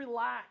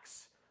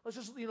relax. Let's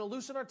just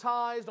loosen our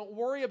ties. Don't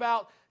worry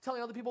about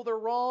telling other people they're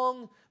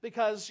wrong,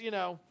 because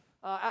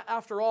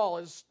after all,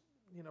 as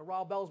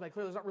Rob Bell's made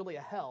clear, there's not really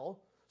a hell.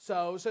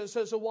 So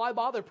why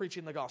bother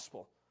preaching the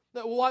gospel?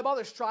 Why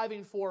bother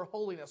striving for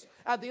holiness?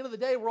 At the end of the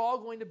day, we're all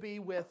going to be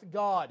with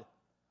God.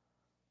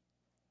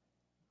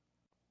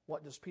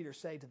 What does Peter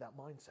say to that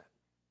mindset?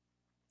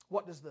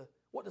 What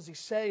does he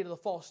say to the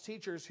false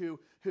teachers who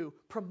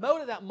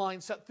promoted that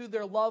mindset through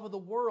their love of the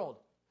world?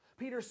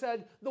 Peter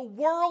said, the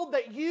world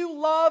that you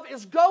love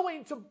is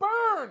going to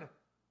burn.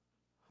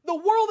 The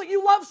world that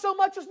you love so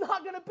much is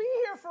not going to be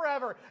here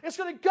forever. It's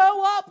going to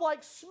go up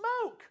like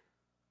smoke.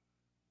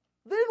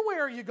 Then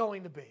where are you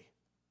going to be?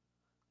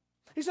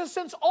 He says,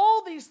 since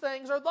all these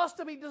things are thus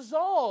to be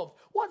dissolved,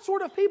 what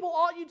sort of people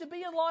ought you to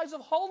be in lives of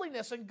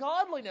holiness and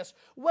godliness,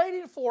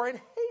 waiting for and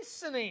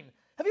hastening?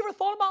 Have you ever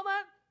thought about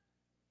that?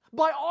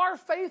 By our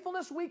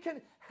faithfulness, we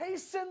can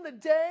hasten the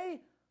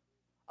day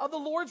of the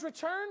Lord's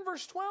return,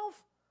 verse 12.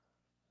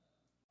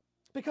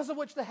 Because of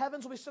which the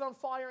heavens will be set on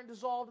fire and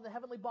dissolved, and the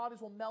heavenly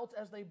bodies will melt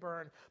as they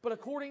burn. But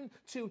according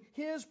to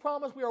His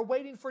promise, we are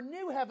waiting for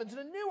new heavens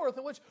and a new earth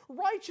in which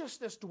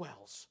righteousness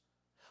dwells.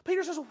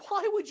 Peter says,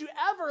 why would you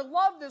ever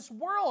love this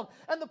world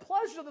and the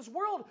pleasures of this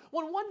world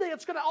when one day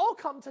it's going to all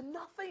come to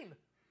nothing?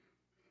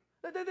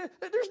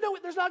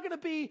 There's not going to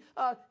be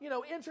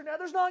internet.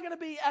 There's not going to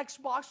be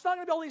Xbox. There's not going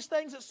to be all these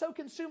things that so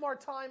consume our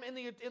time in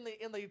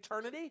the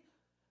eternity.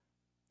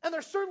 And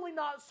they're certainly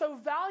not so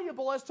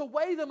valuable as to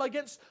weigh them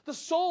against the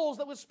souls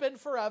that would spend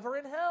forever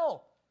in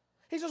hell.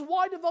 He says,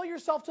 why devote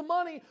yourself to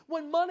money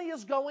when money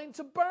is going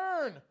to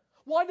burn?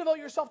 Why devote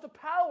yourself to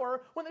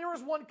power when there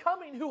is one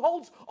coming who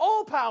holds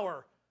all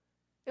power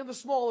in the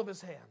small of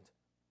His hand?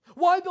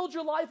 Why build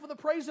your life on the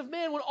praise of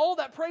men when all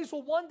that praise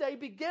will one day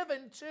be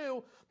given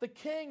to the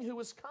King who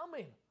is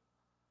coming?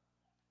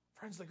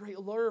 Friends, the great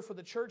lure for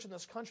the church in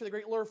this country, the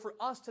great lure for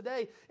us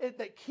today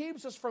that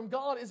keeps us from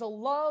God is a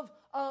love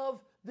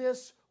of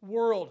this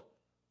world.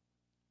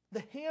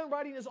 The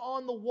handwriting is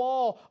on the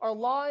wall. Our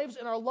lives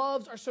and our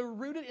loves are so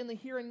rooted in the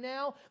here and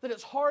now that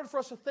it's hard for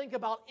us to think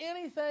about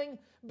anything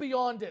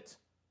beyond it.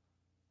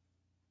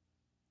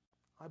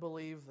 I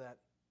believe that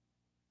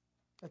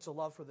it's a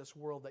love for this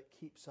world that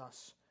keeps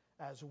us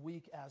as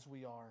weak as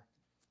we are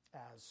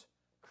as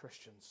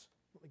Christians.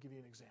 Let me give you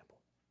an example.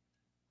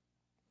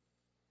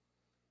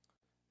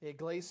 The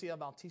Iglesia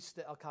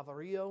Bautista El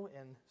Calvario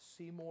in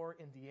Seymour,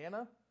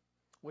 Indiana,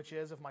 which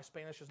is, if my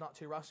Spanish is not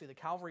too rusty, the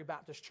Calvary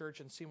Baptist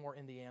Church in Seymour,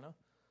 Indiana.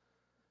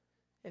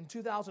 In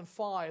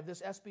 2005,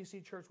 this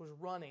SBC church was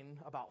running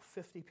about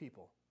 50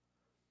 people.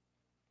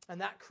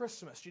 And that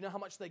Christmas, do you know how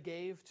much they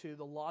gave to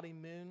the Lottie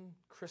Moon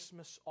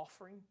Christmas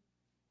offering?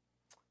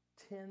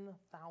 $10,000.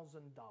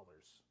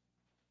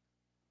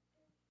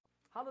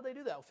 How did they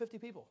do that with 50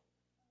 people?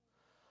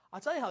 I'll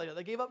tell you how they did it.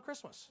 They gave up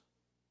Christmas.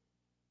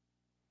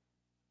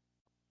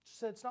 She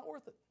said it's not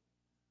worth it.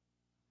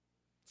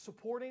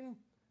 Supporting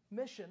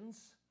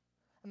missions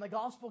and the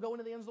gospel going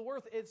to the ends of the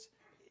earth, it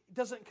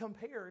doesn't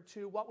compare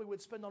to what we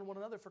would spend on one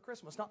another for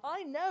Christmas. Now,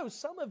 I know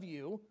some of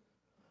you,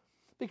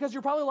 because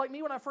you're probably like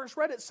me when I first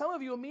read it, some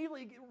of you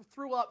immediately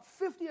threw up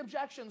 50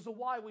 objections to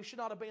why we should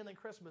not abandon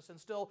Christmas and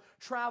still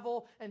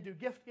travel and do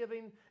gift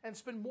giving and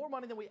spend more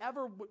money than we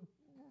ever would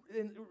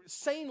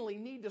sanely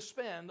need to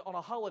spend on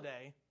a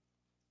holiday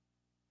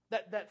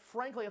that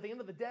frankly, at the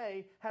end of the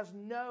day, has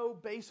no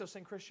basis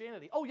in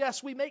Christianity. Oh,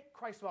 yes, we make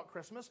Christ about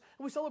Christmas,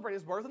 and we celebrate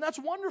His birth, and that's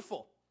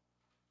wonderful.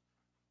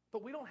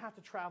 But we don't have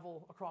to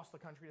travel across the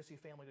country to see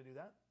family to do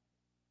that.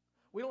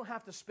 We don't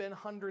have to spend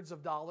hundreds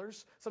of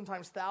dollars,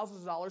 sometimes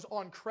thousands of dollars,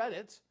 on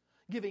credit,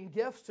 giving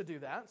gifts to do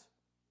that.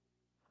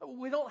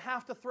 We don't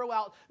have to throw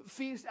out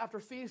feast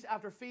after feast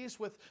after feast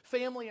with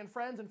family and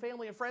friends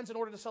in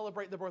order to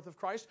celebrate the birth of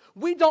Christ.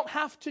 We don't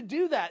have to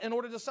do that in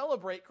order to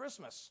celebrate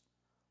Christmas.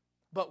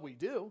 But we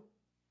do.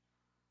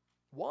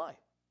 Why?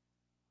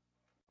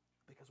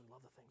 Because we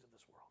love the things of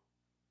this world.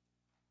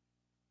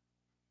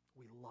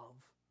 We love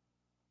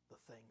the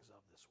things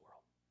of this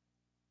world.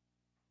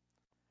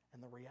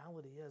 And the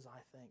reality is, I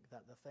think,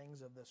 that the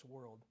things of this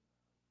world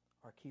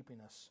are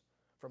keeping us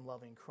from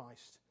loving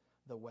Christ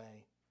the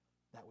way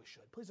that we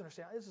should. Please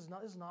understand, this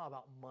is not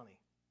about money.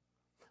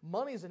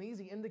 Money is an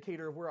easy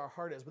indicator of where our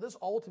heart is, but this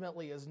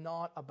ultimately is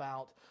not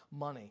about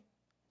money.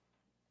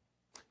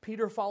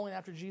 Peter, following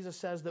after Jesus,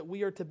 says that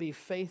we are to be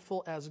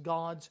faithful as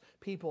God's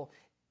people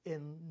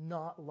in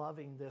not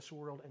loving this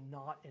world and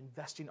not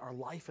investing our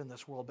life in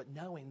this world, but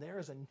knowing there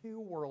is a new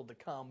world to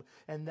come,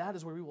 and that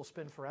is where we will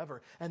spend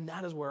forever, and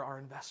that is where our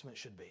investment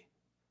should be.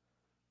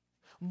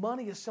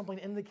 Money is simply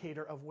an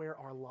indicator of where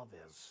our love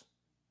is.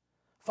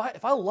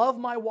 If I love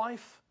my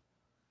wife,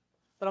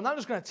 then I'm not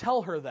just going to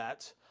tell her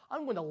that.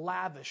 I'm going to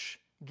lavish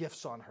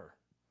gifts on her.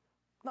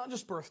 Not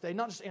just birthday,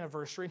 not just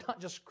anniversary, not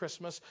just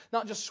Christmas,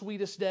 not just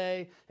sweetest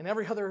day, and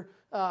every other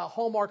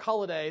Hallmark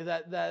holiday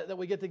that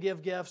we get to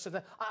give gifts. And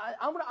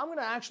I'm going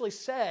to actually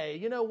say,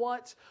 you know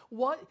what?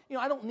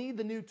 I don't need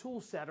the new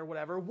tool set or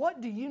whatever. What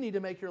do you need to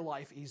make your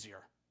life easier?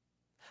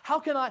 How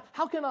can I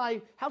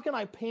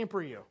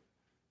pamper you?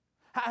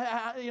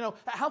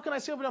 How can I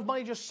save up enough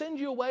money to just send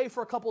you away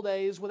for a couple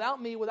days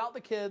without me, without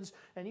the kids,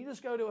 and you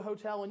just go to a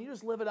hotel and you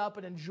just live it up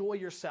and enjoy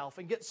yourself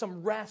and get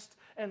some rest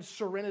and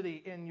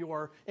serenity in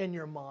your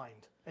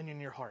mind and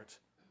in your heart?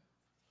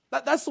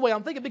 That's the way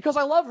I'm thinking, because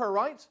I love her,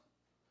 right?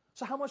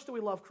 So how much do we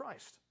love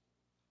Christ?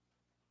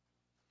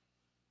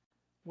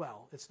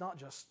 Well, it's not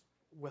just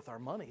with our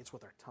money, it's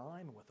with our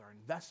time and with our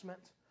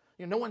investment.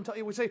 No one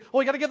we say,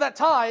 you got to give that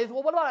tithe.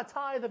 Well, what about a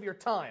tithe of your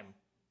time?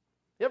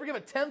 You ever give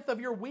a tenth of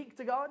your week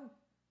to God?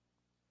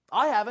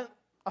 I haven't.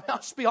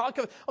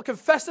 I'll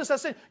confess this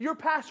as sin. Your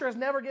pastor has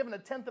never given a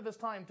tenth of his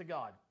time to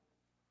God.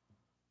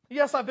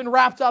 Yes, I've been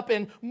wrapped up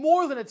in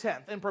more than a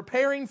tenth in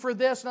preparing for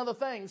this and other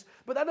things,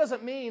 but that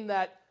doesn't mean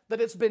that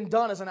it's been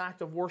done as an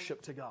act of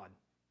worship to God.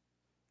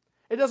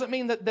 It doesn't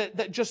mean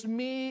that just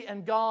me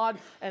and God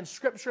and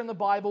Scripture in the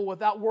Bible,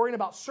 without worrying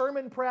about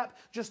sermon prep,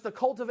 just the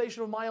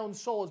cultivation of my own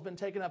soul has been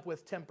taken up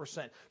with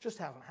 10%. Just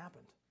hasn't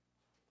happened.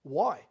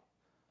 Why?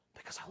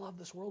 Because I love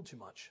this world too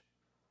much.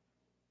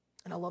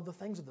 And I love the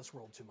things of this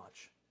world too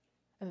much.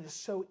 And it is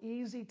so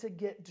easy to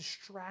get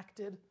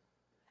distracted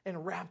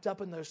and wrapped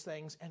up in those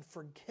things and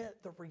forget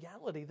the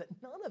reality that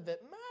none of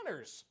it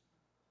matters.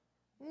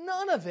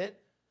 None of it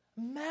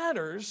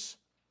matters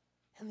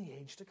in the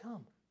age to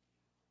come.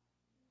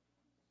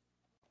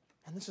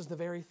 And this is the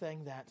very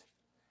thing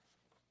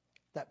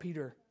that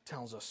Peter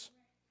tells us.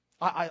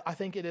 I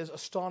think it is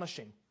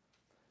astonishing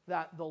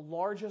that the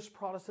largest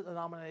Protestant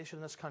denomination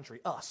in this country,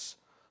 us,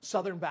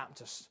 Southern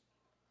Baptists,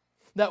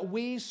 that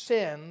we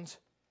send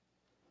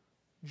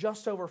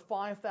just over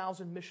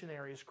 5,000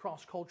 missionaries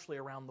cross-culturally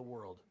around the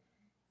world.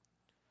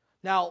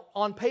 Now,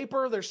 on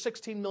paper, there's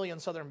 16 million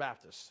Southern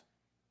Baptists.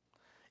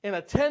 In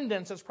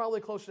attendance, it's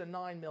probably closer to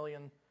 9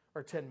 million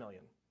or 10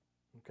 million.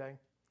 Okay?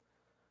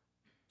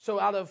 So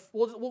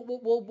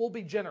we'll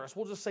be generous.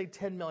 We'll just say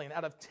 10 million.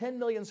 Out of 10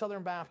 million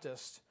Southern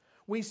Baptists,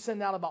 we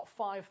send out about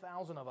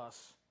 5,000 of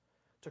us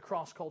to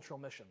cross-cultural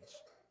missions.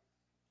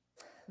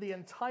 The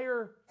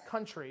entire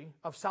country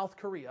of South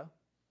Korea,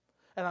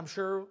 and I'm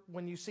sure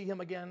when you see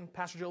him again,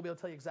 Pastor Joe will be able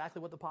to tell you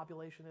exactly what the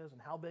population is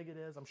and how big it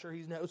is. I'm sure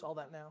he knows all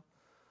that now.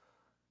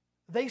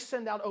 They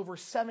send out over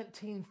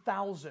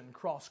 17,000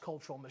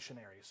 cross-cultural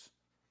missionaries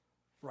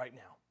right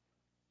now.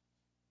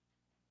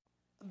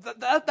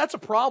 That's a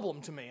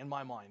problem to me in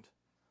my mind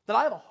that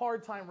I have a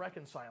hard time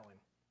reconciling.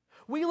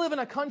 We live in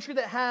a country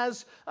that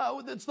has,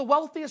 it's the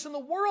wealthiest in the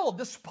world,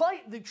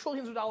 despite the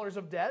trillions of dollars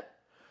of debt.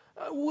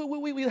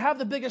 We have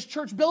the biggest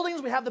church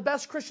buildings, we have the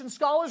best Christian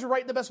scholars who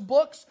write the best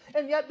books,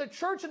 and yet the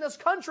church in this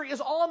country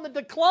is on the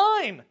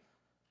decline.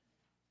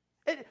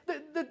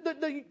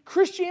 The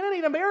Christianity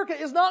in America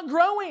is not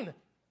growing.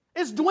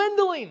 It's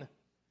dwindling.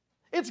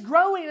 It's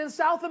growing in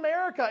South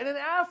America and in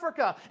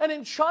Africa and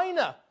in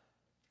China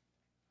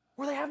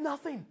where they have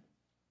nothing.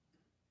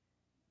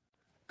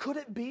 Could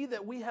it be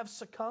that we have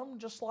succumbed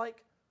just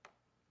like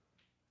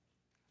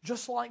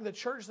the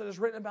church that is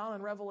written about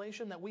in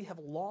Revelation, that we have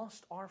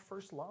lost our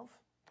first love?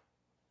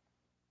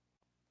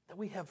 That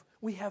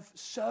we have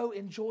so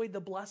enjoyed the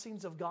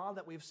blessings of God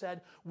that we've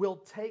said, we'll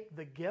take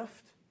the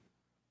gift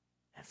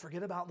and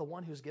forget about the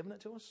one who's given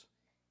it to us?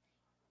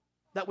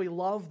 That we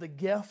love the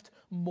gift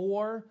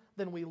more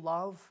than we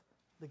love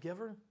the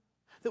giver?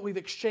 That we've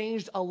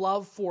exchanged a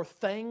love for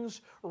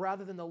things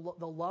rather than the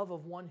love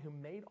of one who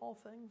made all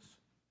things?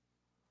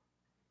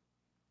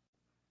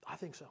 I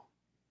think so.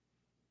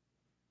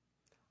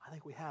 I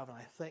think we have, and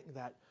I think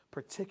that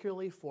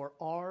particularly for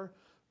our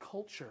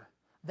culture,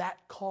 that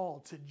call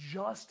to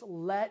just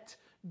let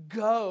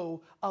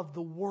go of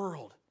the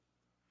world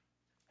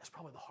is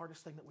probably the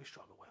hardest thing that we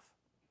struggle with.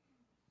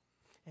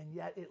 And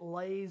yet it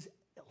lays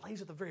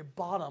at the very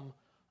bottom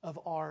of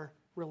our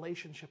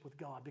relationship with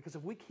God. Because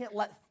if we can't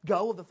let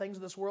go of the things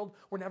of this world,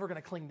 we're never going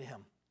to cling to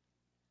Him.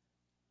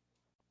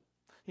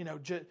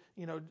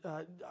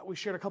 We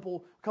shared a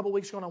couple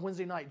weeks ago on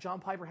Wednesday night, John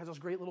Piper has this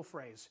great little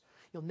phrase: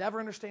 you'll never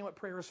understand what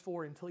prayer is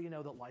for until you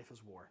know that life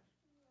is war.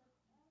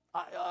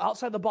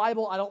 Outside the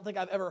Bible, I don't think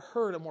I've ever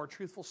heard a more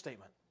truthful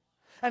statement.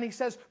 And he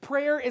says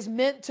prayer is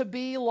meant to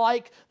be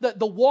like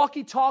the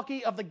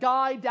walkie-talkie of the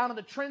guy down in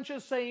the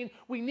trenches saying,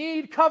 we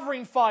need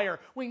covering fire,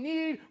 we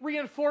need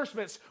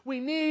reinforcements, we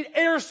need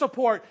air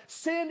support,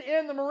 send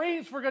in the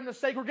Marines for goodness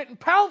sake, we're getting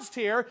pounced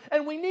here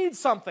and we need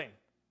something.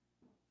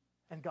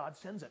 And God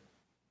sends it.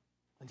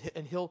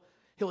 And he'll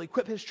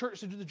equip His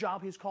church to do the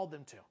job He's called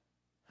them to.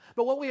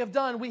 But what we have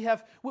done, we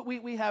have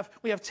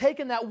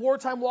taken that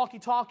wartime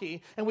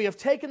walkie-talkie and we have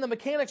taken the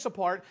mechanics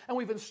apart and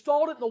we've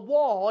installed it in the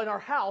wall in our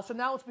house, and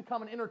now it's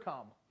become an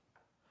intercom.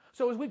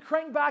 So as we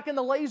crank back in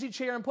the lazy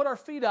chair and put our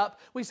feet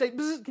up, we say,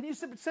 can you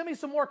send me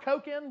some more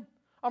Coke in?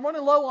 I'm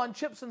running low on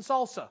chips and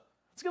salsa.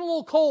 It's getting a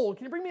little cold.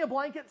 Can you bring me a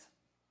blanket?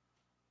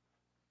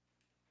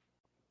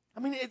 I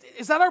mean,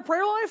 is that our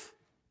prayer life?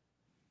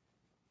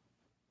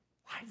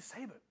 I hate to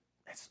say it, but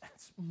it's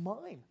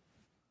mine.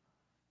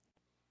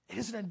 It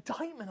is an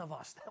indictment of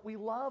us that we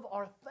love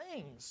our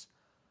things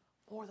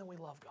more than we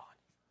love God.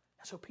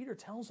 And so Peter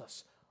tells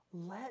us,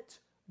 let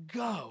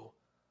go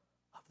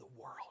of the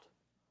world.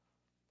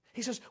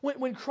 He says,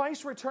 when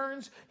Christ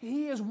returns,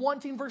 He is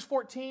wanting, verse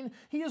 14,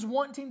 He is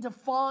wanting to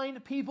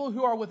find people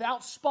who are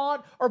without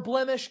spot or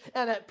blemish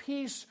and at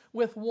peace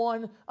with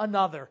one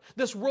another.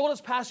 This world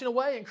is passing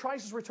away and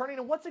Christ is returning,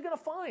 and what's He going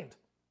to find?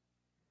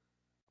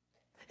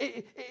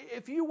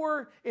 If you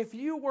were a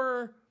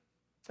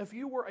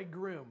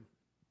groom,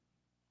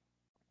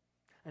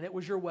 and it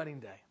was your wedding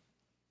day,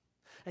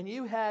 and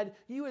you had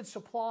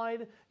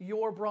supplied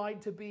your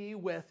bride-to-be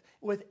with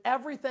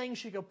everything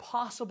she could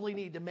possibly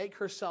need to make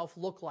herself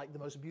look like the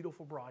most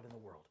beautiful bride in the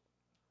world,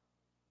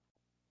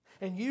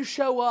 and you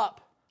show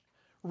up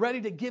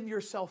ready to give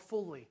yourself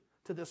fully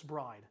to this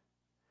bride,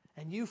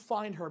 and you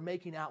find her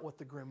making out with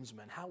the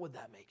groomsmen, how would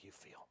that make you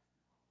feel?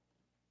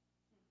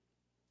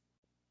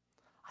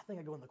 I think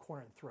I'd go in the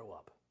corner and throw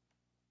up.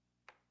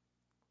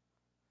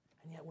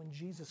 And yet when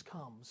Jesus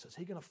comes, is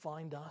He going to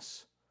find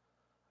us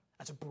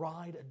as a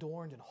bride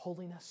adorned in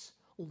holiness,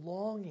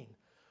 longing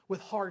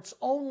with hearts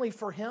only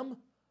for Him?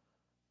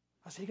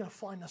 Or is He going to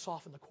find us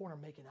off in the corner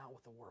making out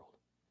with the world?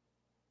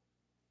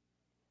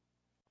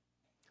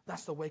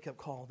 That's the wake-up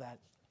call that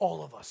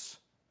all of us,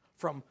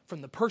 from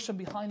the person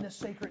behind this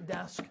sacred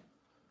desk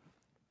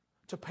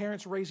to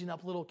parents raising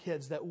up little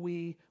kids, that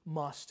we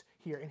must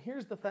hear. And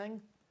here's the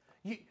thing.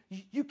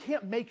 You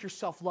can't make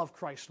yourself love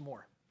Christ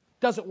more.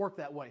 Doesn't work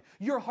that way.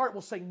 Your heart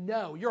will say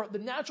no. The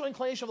natural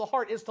inclination of the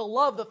heart is to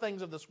love the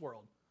things of this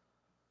world.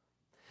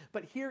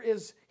 But here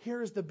is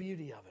the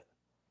beauty of it.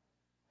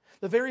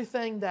 The very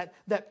thing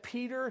that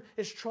Peter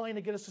is trying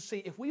to get us to see,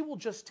 if we will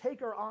just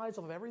take our eyes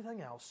off of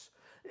everything else,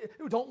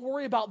 don't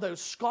worry about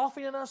those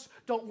scoffing at us.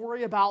 Don't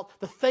worry about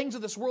the things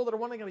of this world that are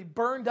wanting to be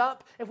burned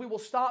up. If we will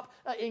stop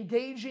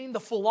engaging the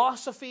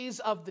philosophies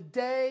of the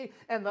day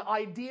and the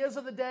ideas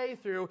of the day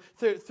through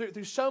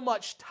so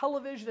much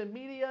television and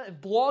media and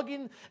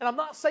blogging. And I'm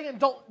not saying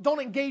don't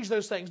engage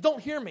those things.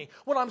 Don't hear me.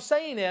 What I'm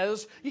saying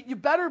is you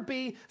better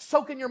be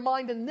soaking your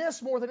mind in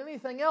this more than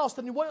anything else.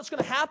 Then what's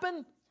going to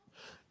happen?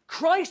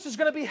 Christ is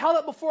going to be held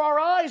up before our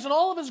eyes in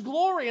all of His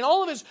glory and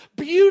all of His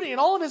beauty and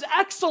all of His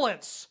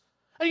excellence.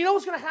 And you know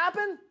what's going to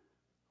happen?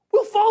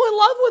 We'll fall in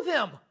love with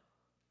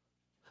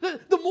Him.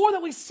 The more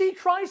that we see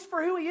Christ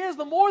for who He is,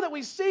 the more that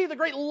we see the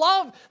great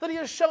love that He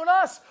has shown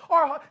us,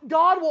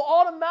 God will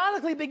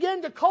automatically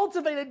begin to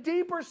cultivate a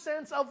deeper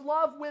sense of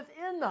love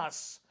within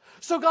us.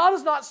 So God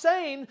is not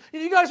saying,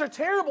 you guys are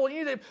terrible,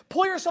 you need to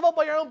pull yourself up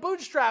by your own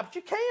bootstraps.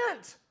 You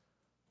can't.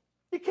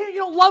 You can't. You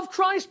don't love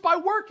Christ by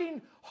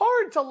working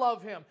hard to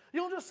love Him.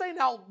 You don't just say,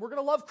 now, we're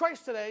going to love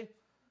Christ today.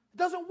 It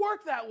doesn't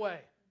work that way.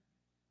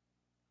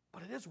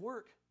 But it is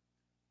work.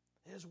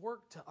 It is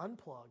work to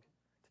unplug,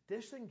 to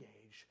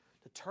disengage,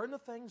 to turn the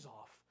things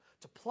off,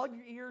 to plug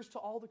your ears to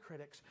all the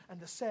critics and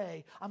to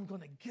say, I'm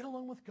going to get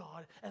along with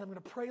God and I'm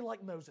going to pray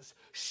like Moses.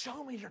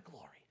 Show me your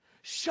glory.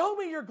 Show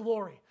me your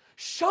glory.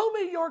 Show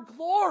me your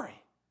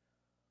glory.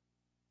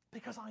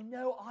 Because I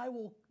know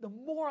the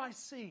more I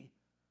see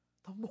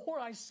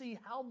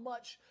how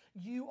much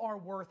you are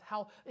worth,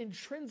 how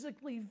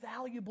intrinsically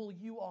valuable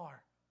you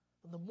are,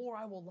 and the more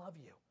I will love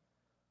you,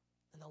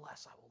 and the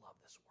less I will love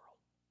this world.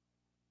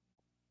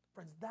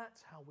 Friends,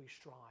 that's how we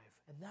strive,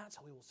 and that's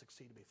how we will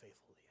succeed to be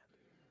faithful to the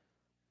end.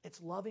 It's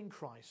loving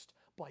Christ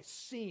by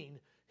seeing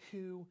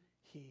who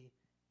He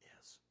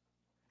is.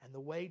 And the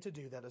way to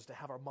do that is to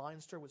have our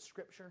minds stirred with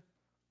Scripture,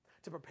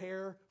 to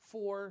prepare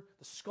for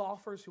the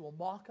scoffers who will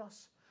mock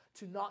us,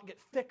 to not get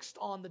fixed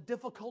on the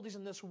difficulties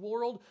in this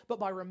world, but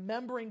by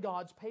remembering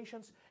God's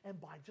patience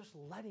and by just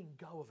letting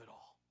go of it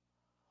all.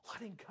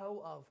 Letting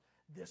go of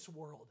this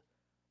world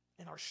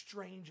and our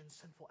strange and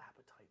sinful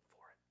appetite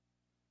for it.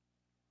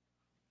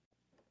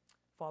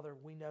 Father,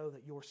 we know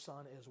that your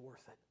Son is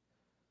worth it.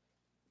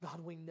 God,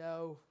 we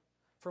know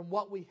from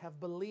what we have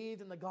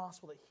believed in the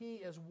gospel that He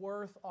is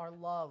worth our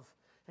love.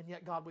 And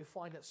yet, God, we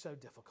find it so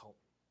difficult.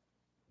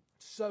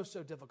 So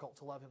difficult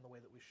to love Him the way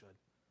that we should.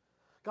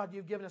 God,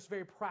 you've given us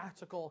very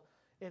practical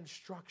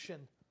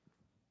instruction.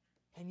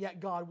 And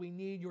yet, God, we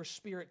need your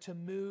Spirit to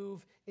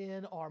move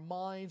in our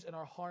minds and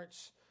our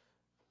hearts.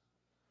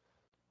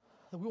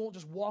 That we won't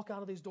just walk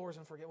out of these doors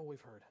and forget what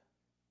we've heard.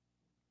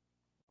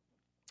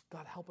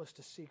 God, help us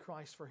to see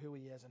Christ for who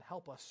He is, and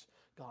help us,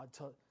 God,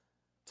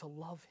 to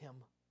love Him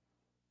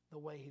the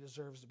way He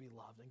deserves to be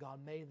loved. And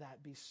God, may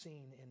that be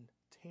seen in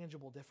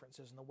tangible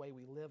differences in the way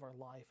we live our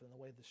life and in the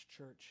way this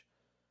church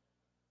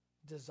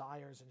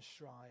desires and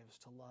strives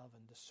to love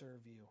and to serve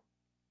you.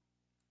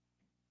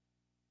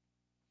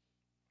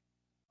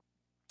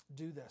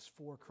 Do this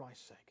for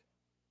Christ's sake.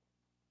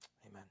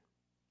 Amen.